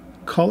blue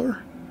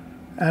color,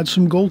 add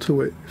some gold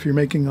to it. If you're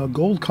making a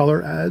gold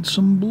color, add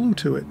some blue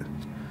to it,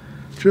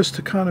 just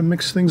to kind of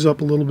mix things up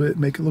a little bit,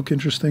 make it look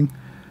interesting.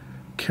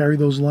 Carry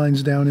those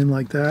lines down in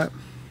like that,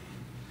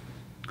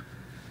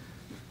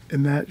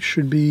 and that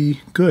should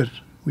be good.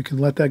 We can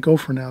let that go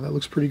for now. That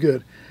looks pretty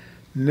good.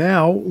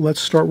 Now let's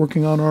start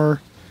working on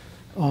our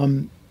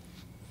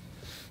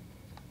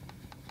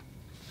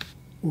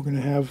we're going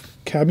to have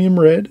cadmium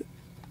red,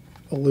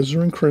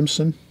 alizarin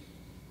crimson,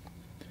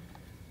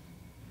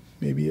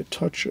 maybe a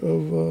touch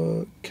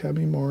of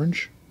cadmium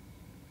orange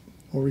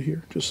over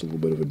here, just a little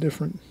bit of a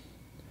different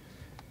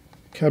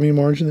cadmium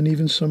orange, and then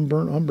even some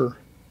burnt umber.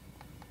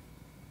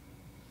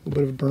 A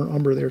little bit of burnt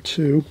umber there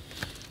too.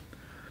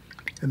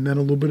 And then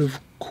a little bit of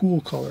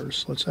cool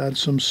colors. Let's add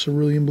some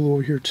cerulean blue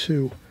over here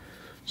too.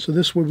 So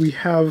this way we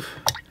have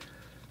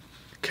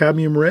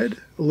cadmium red,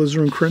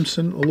 alizarin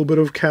crimson, a little bit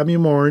of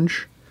cadmium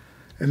orange,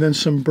 and then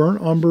some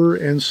burnt umber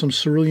and some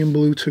cerulean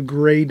blue to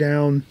gray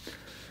down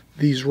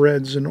these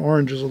reds and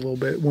oranges a little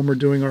bit when we're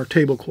doing our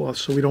tablecloth.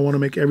 So we don't want to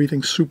make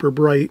everything super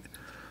bright.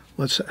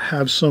 Let's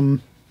have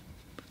some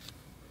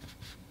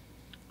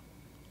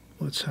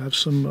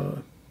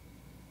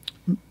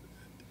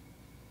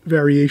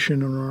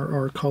variation in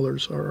our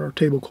colors, our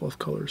tablecloth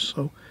colors.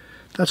 So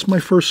that's my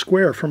first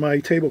square for my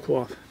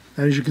tablecloth.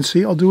 And as you can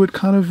see, I'll do it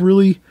kind of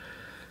really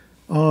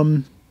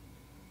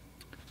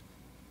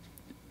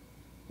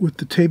with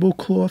the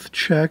tablecloth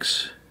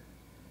checks,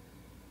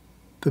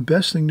 the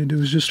best thing to do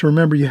is just to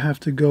remember you have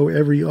to go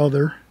every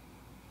other,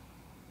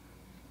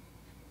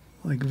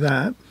 like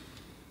that.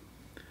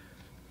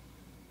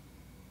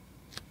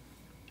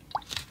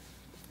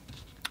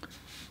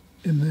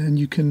 And then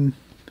you can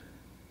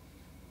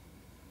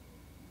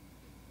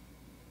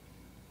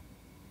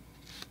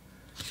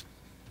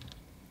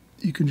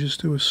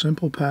just do a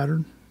simple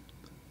pattern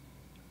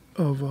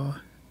of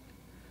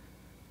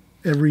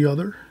every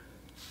other.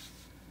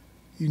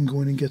 You can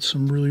go in and get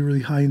some really,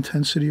 really high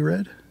intensity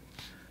red,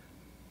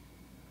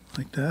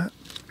 like that.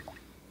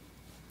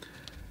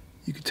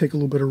 You could take a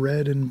little bit of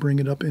red and bring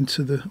it up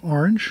into the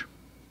orange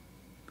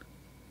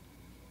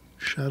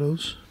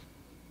shadows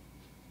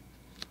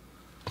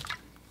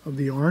of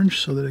the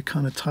orange so that it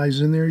kind of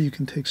ties in there. You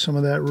can take some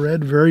of that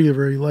red very,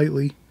 very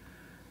lightly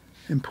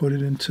and put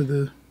it into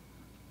the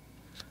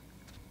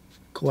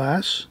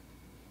glass.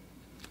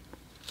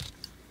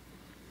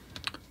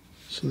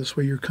 So this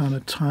way you're kind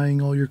of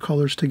tying all your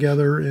colors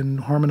together and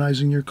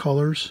harmonizing your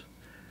colors.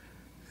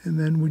 And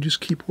then we just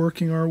keep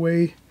working our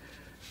way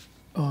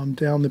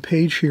down the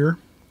page here.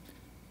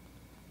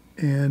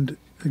 And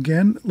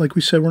again, like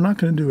we said, we're not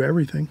going to do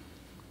everything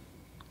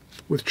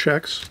with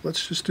checks.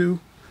 Let's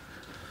do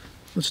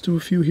a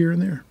few here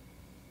and there.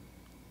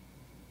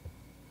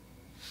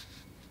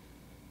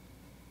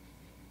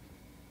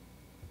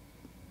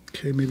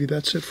 Okay, maybe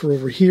that's it for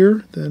over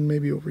here, then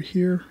maybe over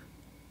here.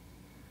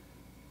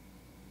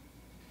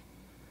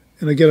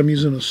 And again, I'm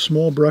using a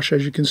small brush,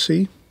 as you can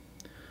see,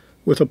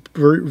 with a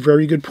very,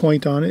 very good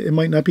point on it. It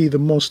might not be the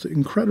most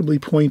incredibly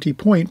pointy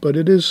point, but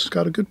it is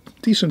got a good,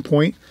 decent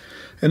point.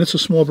 And it's a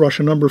small brush,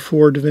 a number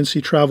 4 Da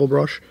Vinci travel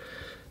brush.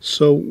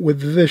 So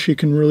with this, you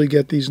can really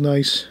get these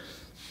nice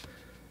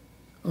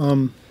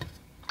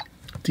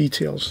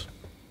details.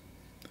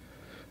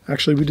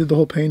 Actually, we did the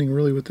whole painting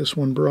really with this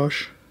one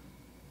brush.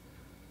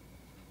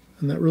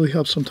 And that really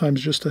helps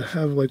sometimes just to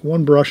have like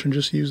one brush and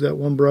just use that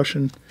one brush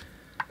and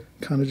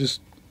kind of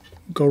just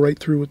go right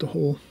through with the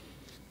whole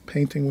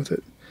painting with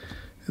it.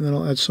 And then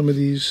I'll add some of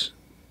these,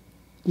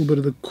 a little bit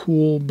of the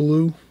cool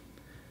blue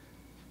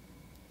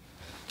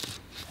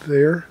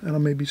there, and I'll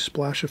maybe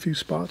splash a few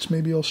spots.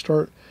 Maybe I'll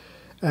start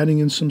adding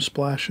in some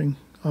splashing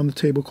on the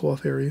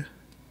tablecloth area.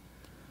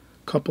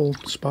 A couple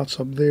spots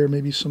up there,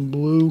 maybe some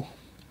blue,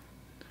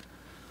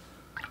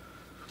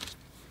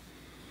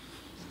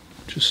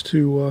 just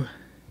to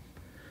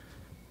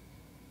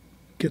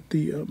get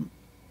the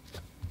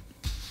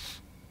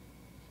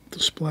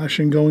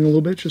splashing going a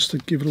little bit, just to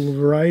give it a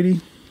little variety.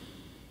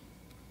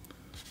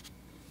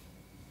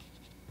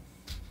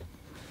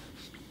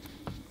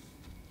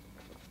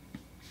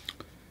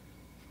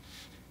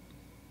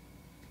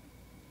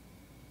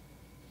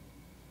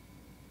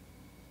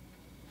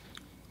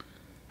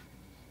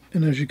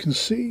 And as you can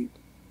see,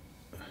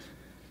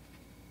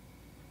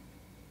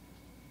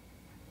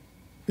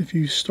 if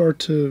you start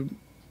to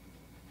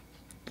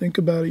think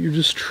about it, you're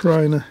just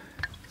trying to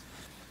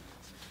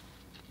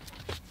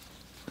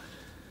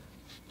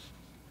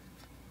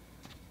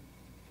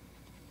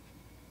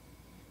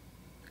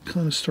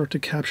kind of start to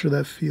capture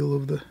that feel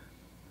of the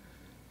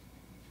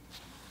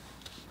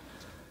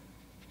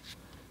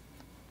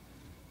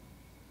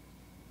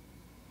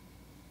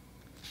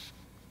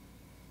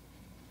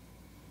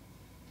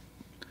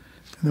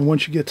and then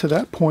once you get to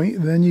that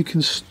point, then you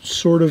can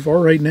sort of,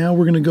 all right, now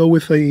we're going to go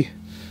with a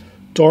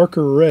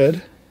darker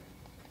red.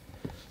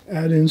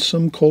 Add in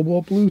some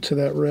cobalt blue to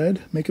that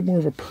red. Make it more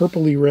of a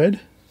purpley red.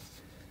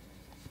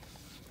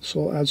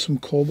 So I'll add some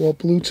cobalt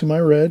blue to my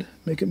red.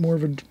 Make it more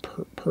of a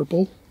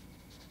purple.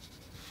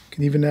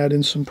 Can even add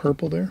in some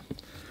purple there.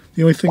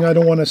 The only thing I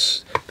want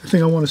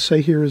to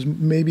say here is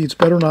maybe it's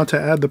better not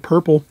to add the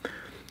purple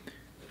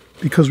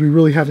because we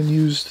really haven't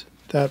used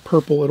that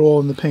purple at all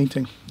in the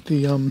painting.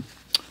 The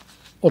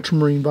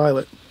ultramarine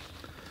violet.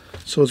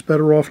 So it's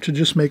better off to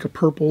just make a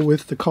purple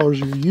with the colors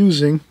you're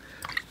using,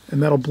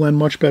 and that'll blend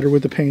much better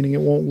with the painting.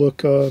 It won't look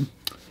kind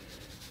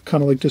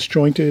of like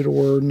disjointed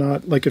or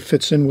not like it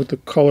fits in with the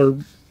color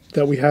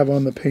that we have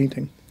on the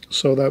painting.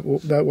 So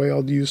that way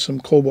I'll use some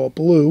cobalt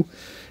blue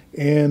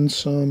and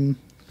some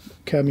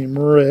cadmium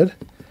red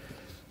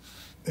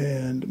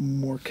and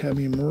more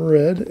cadmium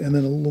red and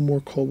then a little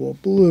more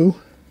cobalt blue.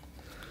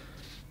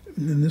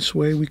 And then this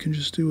way we can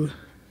just do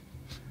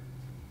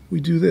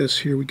this.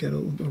 Here we get a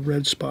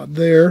red spot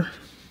there.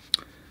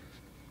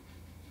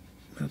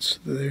 That's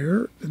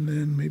there. And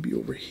then maybe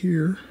over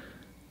here.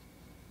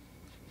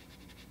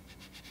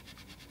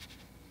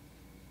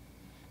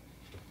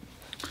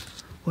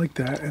 Like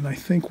that. And I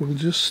think we'll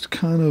just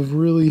kind of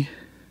really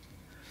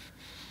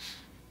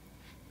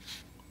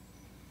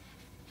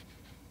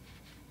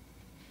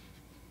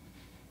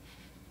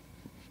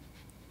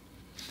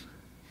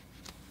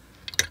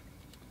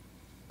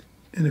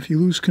and if you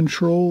lose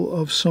control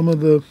of some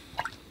of the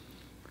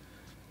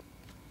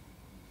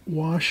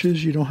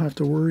washes, you don't have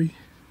to worry.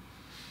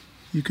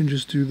 You can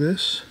just do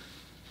this.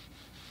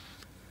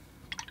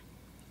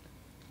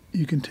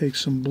 You can take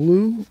some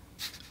blue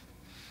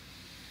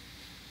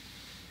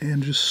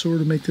and just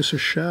sort of make this a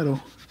shadow.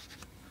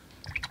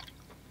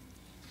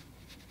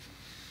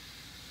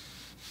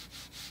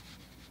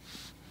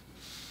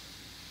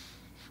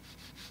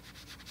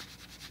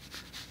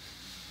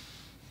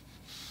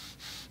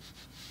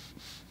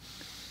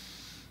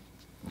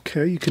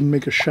 Okay, you can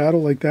make a shadow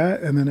like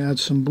that and then add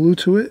some blue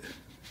to it.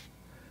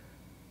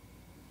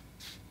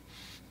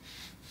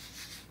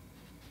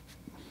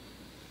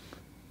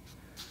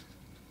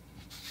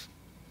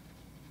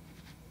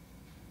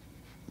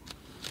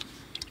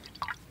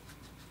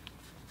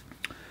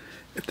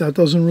 If that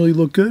doesn't really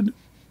look good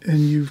and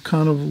you've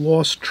kind of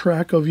lost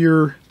track of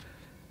your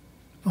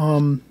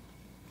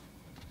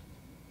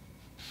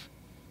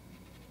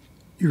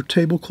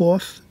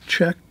tablecloth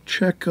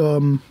check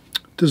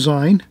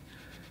design,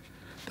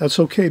 that's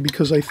okay,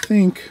 because I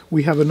think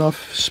we have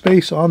enough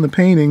space on the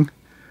painting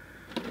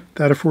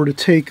that if we're to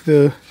take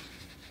the,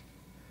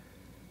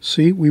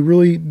 see, we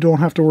really don't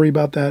have to worry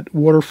about that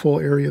waterfall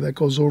area that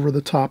goes over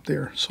the top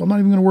there. So I'm not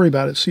even going to worry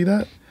about it. See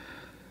that?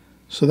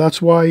 So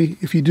that's why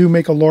if you do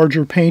make a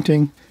larger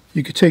painting,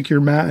 you could take your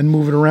mat and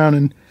move it around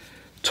and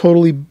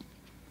totally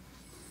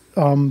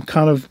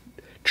kind of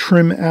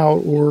trim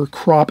out or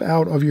crop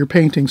out of your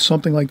painting,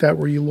 something like that,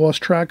 where you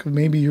lost track of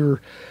maybe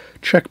your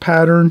check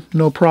pattern.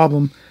 No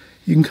problem.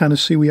 You can kind of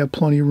see we have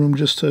plenty of room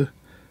just to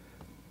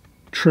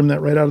trim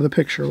that right out of the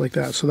picture like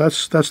that. So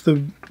that's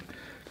the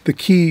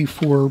key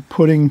for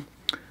putting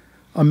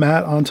a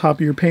mat on top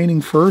of your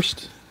painting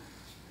first,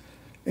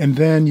 and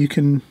then you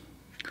can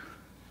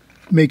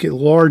make it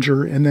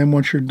larger, and then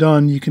once you're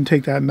done you can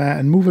take that mat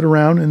and move it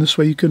around, and this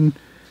way you can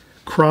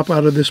crop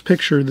out of this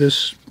picture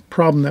this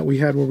problem that we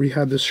had where we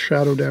had this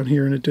shadow down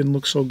here and it didn't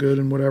look so good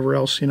and whatever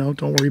else, you know.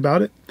 Don't worry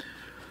about it.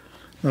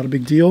 Not a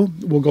big deal.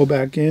 We'll go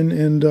back in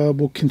and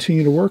we'll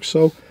continue to work.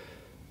 So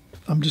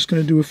I'm just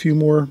going to do a few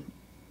more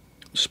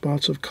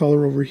spots of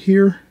color over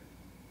here,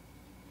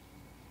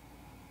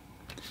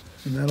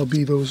 and that'll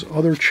be those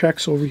other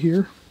checks over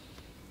here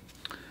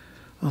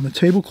on the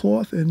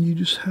tablecloth, and you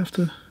just have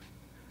to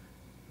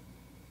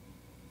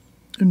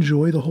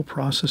enjoy the whole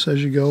process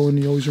as you go.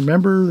 And you always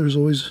remember there's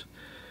always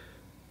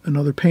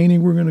another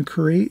painting we're going to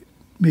create.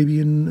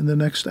 Maybe in the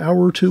next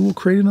hour or two we'll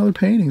create another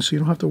painting, so you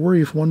don't have to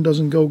worry if one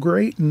doesn't go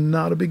great, and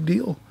not a big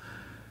deal.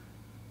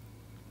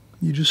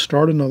 You just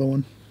start another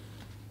one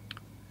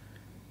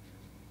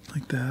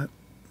like that.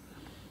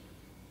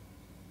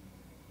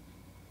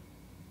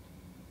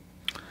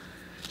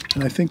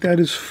 And I think that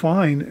is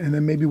fine. And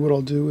then maybe what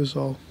I'll do is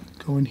I'll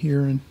go in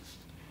here and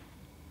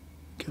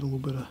get a little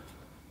bit of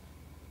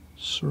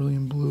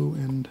cerulean blue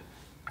and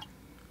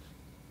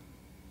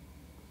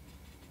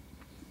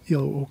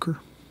yellow ochre.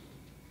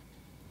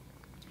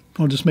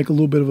 I'll just make a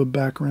little bit of a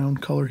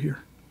background color here.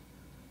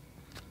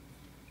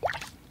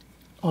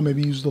 I'll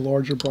maybe use the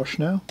larger brush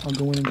now. I'll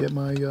go in and get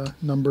my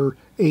number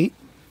 8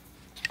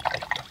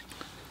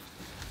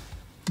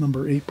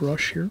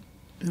 brush here,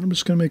 and I'm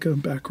just going to make a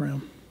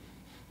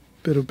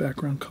bit of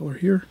background color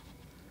here.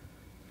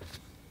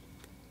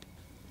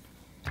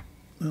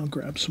 I'll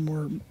grab some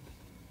more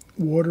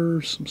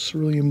water, some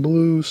cerulean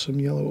blue, some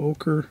yellow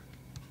ochre.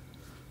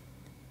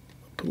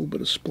 Put a little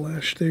bit of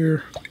splash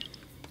there.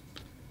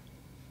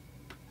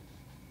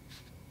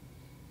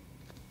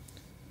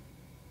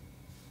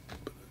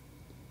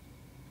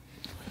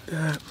 Like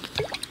that.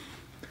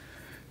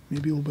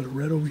 Maybe a little bit of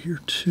red over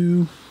here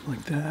too,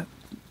 like that.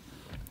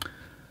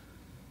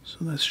 So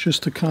that's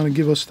just to kind of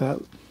give us that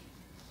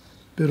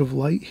bit of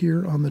light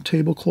here on the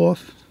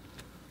tablecloth.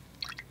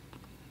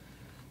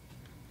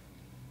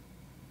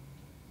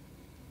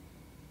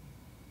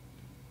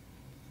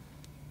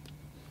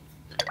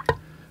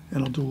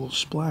 And I'll do a little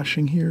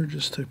splashing here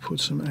just to put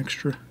some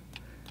extra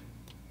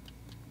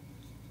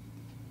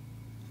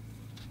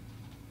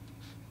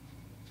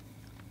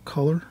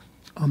color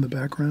on the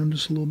background,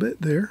 just a little bit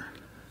there.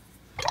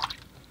 A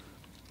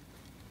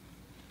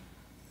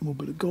little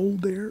bit of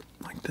gold there,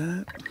 like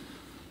that.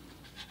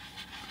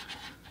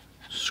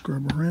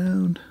 Scrub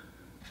around.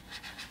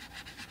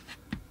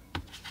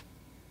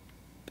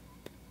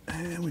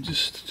 And we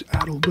just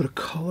add a little bit of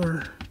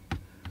color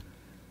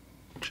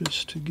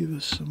just to give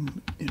us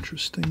some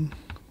interesting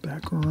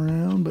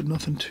background, but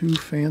nothing too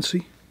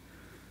fancy.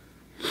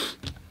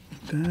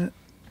 Like that.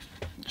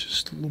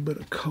 Just a little bit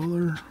of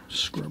color.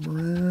 Scrub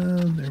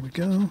around. There we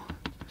go.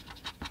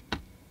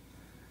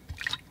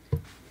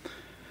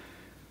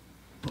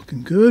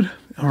 Looking good.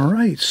 All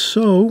right,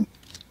 so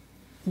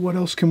what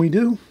else can we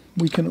do?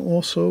 We can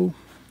also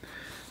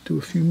do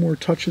a few more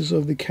touches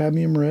of the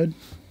cadmium red.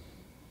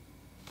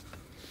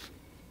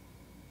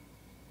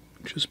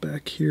 Just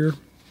back here.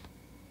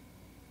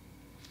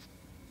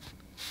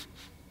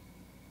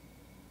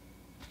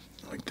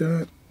 Like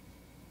that.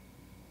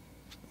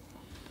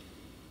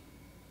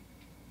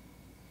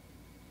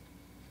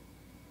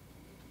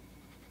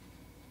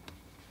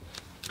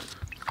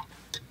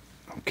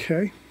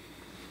 Okay.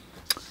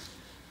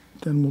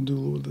 Then we'll do a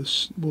little of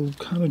this. We'll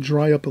kind of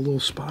dry up a little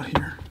spot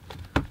here.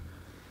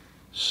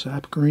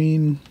 Sap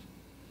green,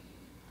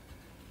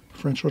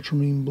 French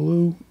ultramarine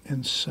blue,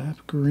 and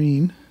sap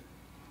green.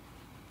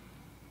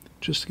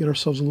 Just to get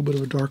ourselves a little bit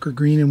of a darker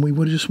green, and we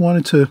would just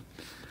wanted to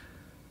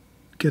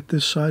get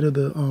this side of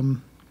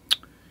the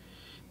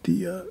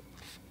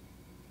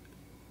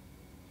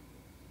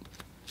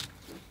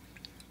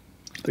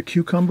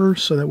cucumber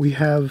so that we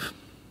have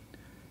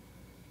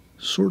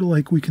Sort of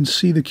like we can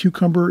see the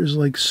cucumber is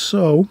like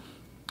so,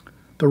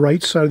 the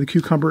right side of the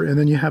cucumber, and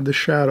then you have the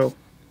shadow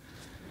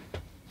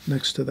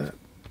next to that.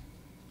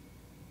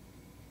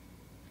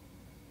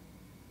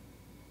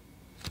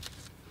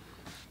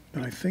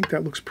 And I think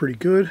that looks pretty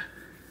good.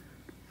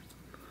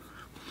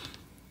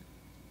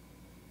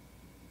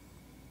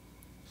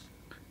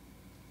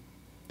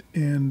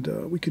 And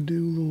we could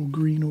do a little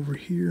green over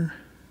here.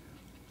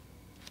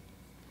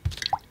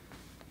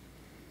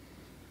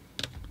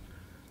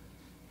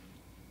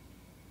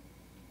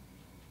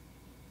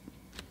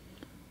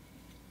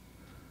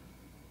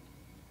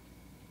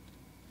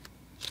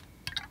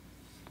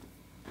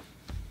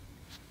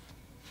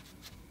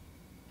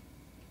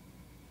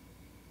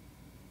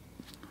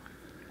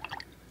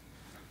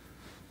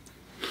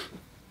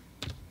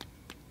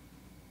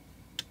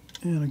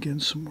 And again,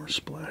 some more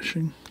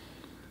splashing.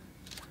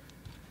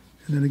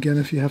 And then again,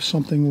 if you have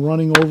something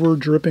running over,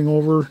 dripping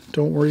over,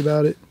 don't worry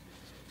about it.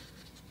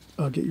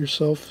 Get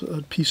yourself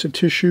a piece of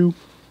tissue.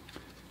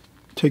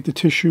 Take the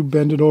tissue,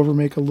 bend it over,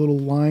 make a little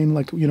line,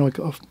 like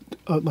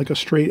like a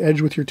straight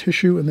edge with your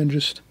tissue, and then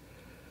just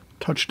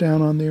touch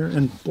down on there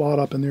and blot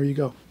up, and there you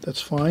go.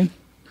 That's fine.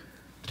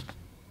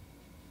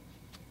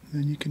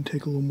 And then you can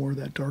take a little more of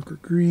that darker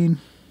green,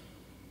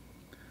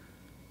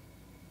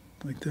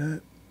 like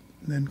that.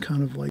 And then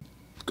kind of like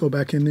go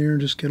back in there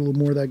and just get a little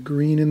more of that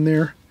green in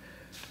there.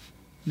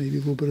 Maybe a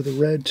little bit of the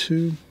red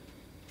too.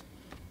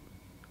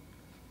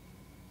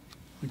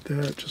 Like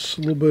that. Just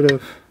a little bit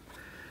of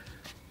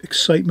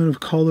excitement of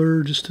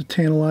color just to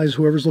tantalize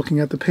whoever's looking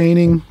at the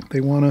painting.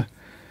 They want to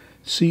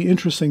see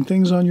interesting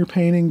things on your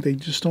painting. They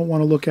just don't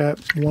want to look at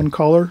one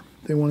color.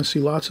 They want to see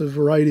lots of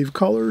variety of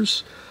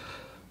colors,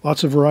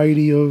 lots of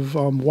variety of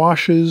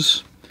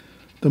washes.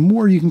 The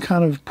more you can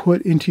kind of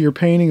put into your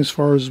painting as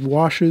far as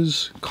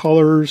washes,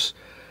 colors,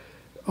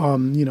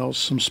 you know,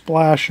 some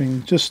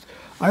splashing. Just,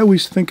 I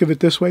always think of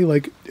it this way,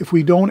 like if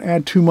we don't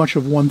add too much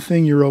of one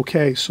thing, you're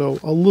okay. So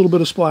a little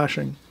bit of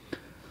splashing,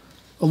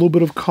 a little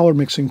bit of color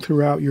mixing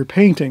throughout your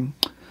painting,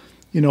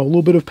 you know, a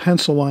little bit of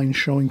pencil lines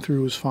showing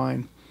through is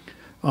fine.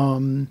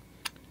 You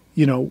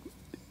know,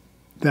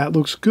 that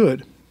looks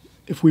good.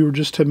 If we were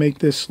just to make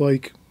this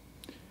like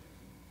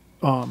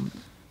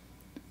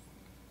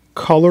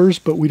colors,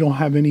 but we don't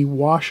have any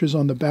washes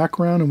on the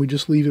background and we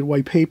just leave it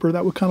white paper,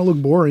 that would kind of look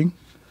boring.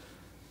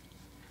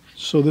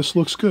 So this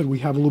looks good. We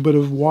have a little bit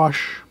of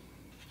wash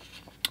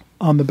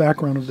on the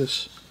background of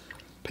this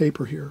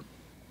paper here.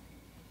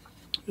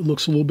 It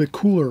looks a little bit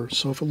cooler.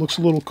 So if it looks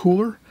a little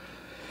cooler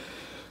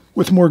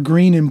with more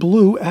green and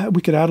blue,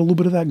 we could add a little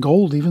bit of that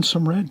gold, even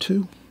some red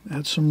too.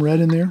 Add some red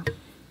in there,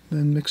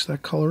 then mix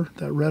that color,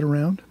 that red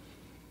around.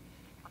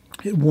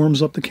 It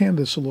warms up the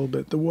canvas a little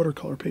bit, the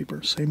watercolor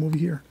paper. Same over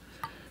here.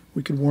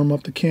 We could warm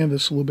up the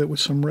canvas a little bit with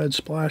some red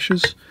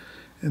splashes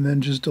and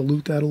then just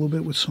dilute that a little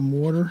bit with some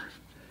water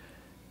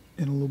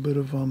and a little bit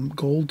of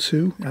gold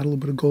too. Add a little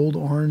bit of gold,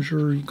 orange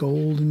or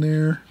gold in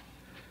there.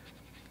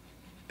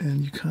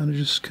 And you kind of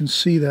just can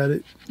see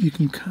that you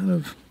can kind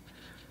of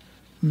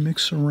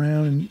mix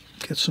around and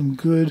get some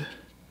good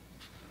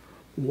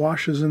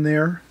washes in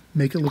there,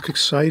 make it look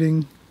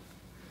exciting,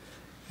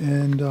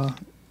 and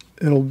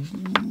it'll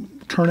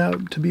turn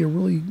out to be a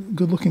really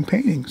good looking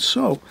painting.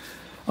 So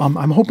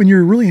I'm hoping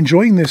you're really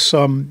enjoying this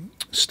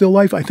still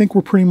life. I think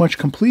we're pretty much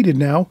completed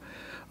now.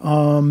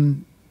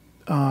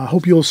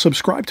 Hope you'll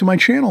subscribe to my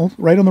channel.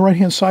 Right on the right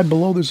hand side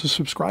below there's a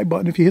subscribe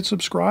button. If you hit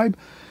subscribe,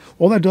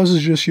 all that does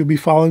is just you'll be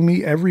following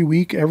me every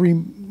week, every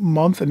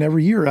month, and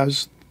every year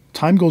as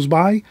time goes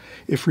by.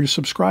 If you're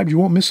subscribed, you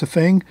won't miss a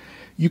thing.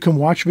 You can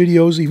watch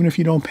videos even if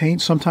you don't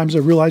paint. Sometimes I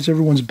realize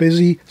everyone's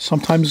busy.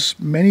 Sometimes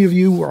many of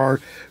you are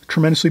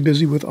tremendously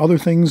busy with other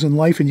things in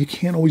life and you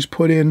can't always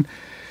put in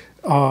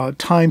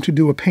time to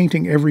do a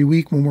painting every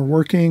week when we're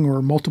working,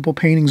 or multiple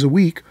paintings a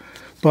week.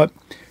 But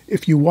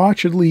if you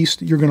watch, at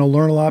least you're going to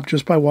learn a lot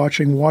just by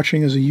watching.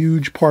 Watching is a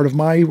huge part of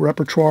my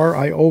repertoire.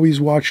 I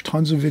always watch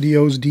tons of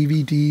videos,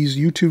 DVDs,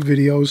 YouTube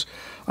videos.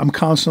 I'm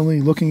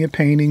constantly looking at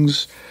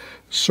paintings,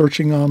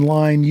 searching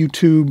online,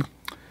 YouTube,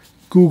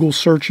 Google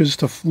searches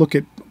to look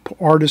at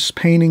artists'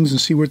 paintings and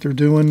see what they're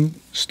doing,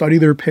 study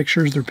their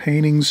pictures, their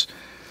paintings.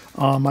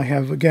 I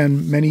have,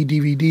 again, many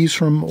DVDs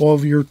from all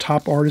of your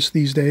top artists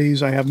these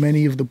days. I have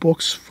many of the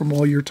books from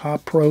all your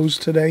top pros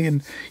today,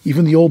 and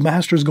even the old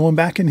masters going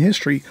back in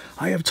history.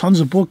 I have tons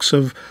of books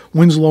of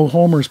Winslow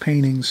Homer's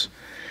paintings.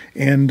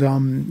 And,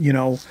 you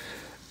know,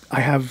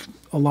 I have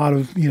a lot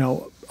of, you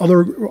know,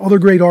 other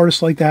great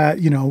artists like that,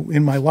 you know,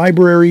 in my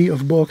library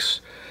of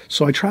books.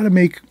 So I try to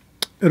make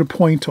it a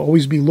point to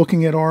always be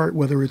looking at art,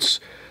 whether it's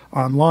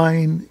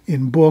online,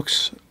 in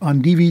books,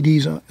 on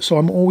DVDs. So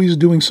I'm always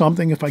doing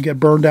something. If I get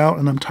burned out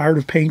and I'm tired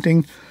of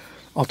painting,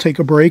 I'll take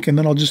a break and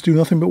then I'll just do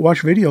nothing but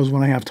watch videos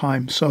when I have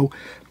time. So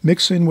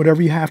mix in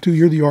whatever you have to.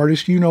 You're the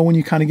artist. You know when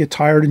you kind of get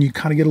tired and you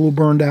kind of get a little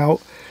burned out.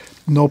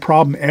 No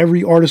problem.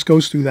 Every artist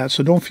goes through that.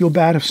 So don't feel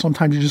bad if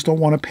sometimes you just don't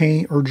want to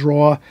paint or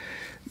draw.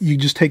 You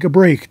just take a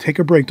break. Take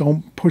a break.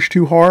 Don't push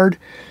too hard.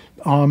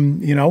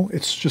 You know,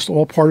 it's just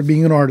all part of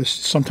being an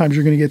artist. Sometimes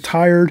you're going to get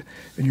tired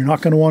and you're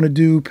not going to want to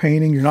do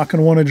painting. You're not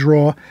going to want to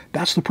draw.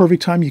 That's the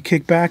perfect time you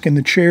kick back in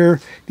the chair,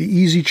 the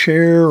easy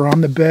chair, or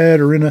on the bed,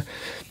 or in a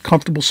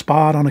comfortable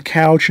spot on a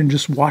couch, and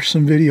just watch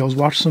some videos,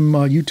 watch some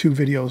YouTube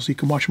videos. You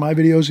can watch my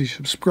videos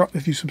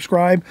if you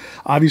subscribe.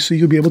 Obviously,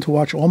 you'll be able to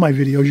watch all my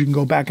videos. You can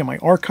go back in my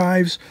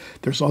archives.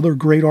 There's other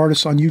great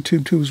artists on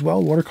YouTube too as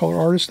well, watercolor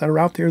artists that are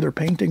out there. They're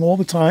painting all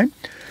the time.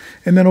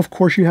 And then, of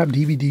course, you have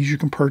DVDs you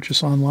can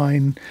purchase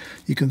online.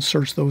 You can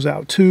search those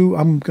out, too.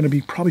 I'm going to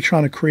be probably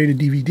trying to create a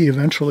DVD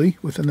eventually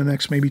within the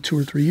next maybe 2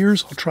 or 3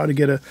 years. I'll try to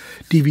get a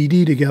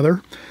DVD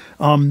together.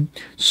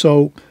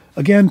 So,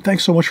 again,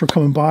 thanks so much for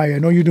coming by. I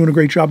know you're doing a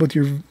great job with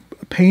your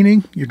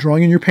painting. You're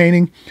drawing in your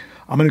painting.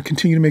 I'm going to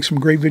continue to make some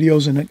great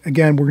videos. And,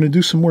 again, we're going to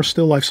do some more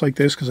still lifes like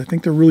this because I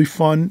think they're really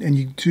fun. And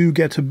you do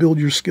get to build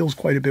your skills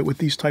quite a bit with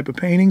these type of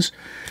paintings.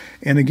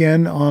 And,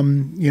 again,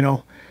 you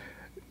know,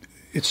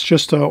 it's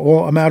just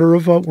all a matter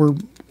of we're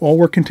all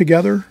working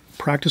together,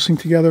 practicing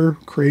together,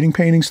 creating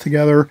paintings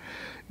together,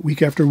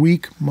 week after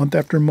week, month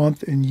after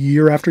month, and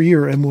year after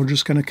year. And we're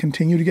just going to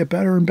continue to get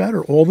better and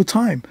better all the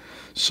time.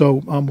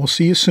 So we'll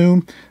see you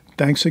soon.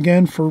 Thanks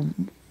again for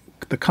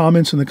the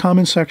comments in the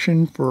comment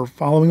section, for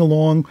following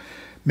along.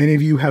 Many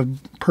of you have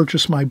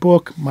purchased my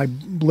book. My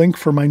link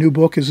for my new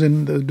book is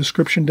in the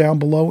description down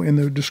below in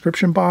the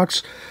description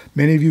box.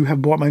 Many of you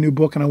have bought my new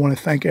book, and I want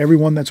to thank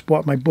everyone that's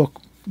bought my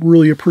book.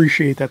 Really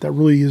appreciate that. That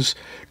really is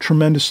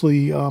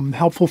tremendously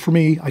helpful for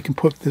me. I can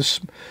put this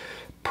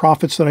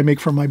profits that I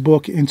make from my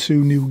book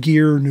into new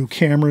gear, new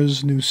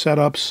cameras, new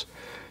setups,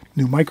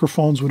 new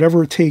microphones,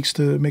 whatever it takes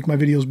to make my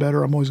videos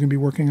better. I'm always going to be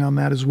working on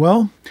that as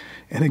well.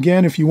 And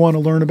again, if you want to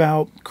learn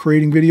about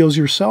creating videos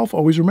yourself,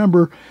 always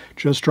remember,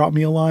 just drop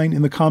me a line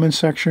in the comment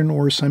section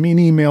or send me an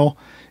email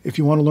if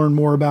you want to learn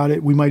more about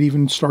it. We might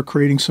even start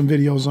creating some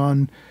videos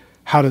on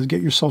how to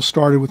get yourself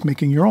started with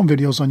making your own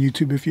videos on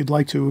YouTube if you'd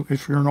like to.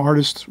 If you're an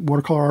artist,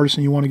 watercolor artist,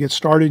 and you want to get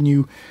started and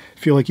you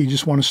feel like you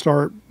just want to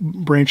start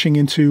branching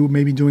into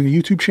maybe doing a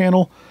YouTube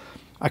channel,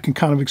 I can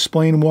kind of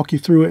explain and walk you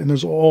through it. And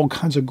there's all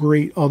kinds of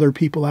great other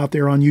people out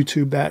there on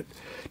YouTube that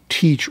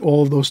teach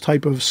all of those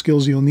type of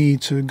skills you'll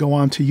need to go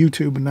on to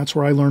YouTube. And that's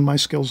where I learned my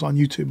skills on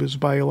YouTube, is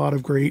by a lot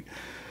of great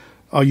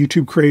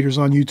YouTube creators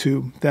on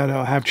YouTube that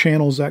have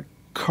channels that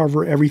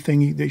cover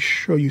everything. They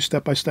show you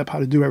step by step how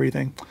to do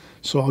everything.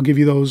 So I'll give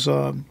you those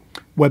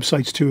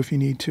websites too if you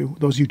need to,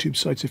 those YouTube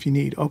sites if you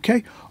need.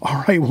 Okay.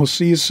 All right. We'll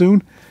see you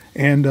soon.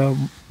 And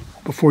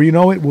before you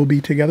know it, we'll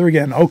be together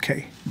again.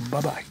 Okay.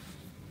 Bye-bye.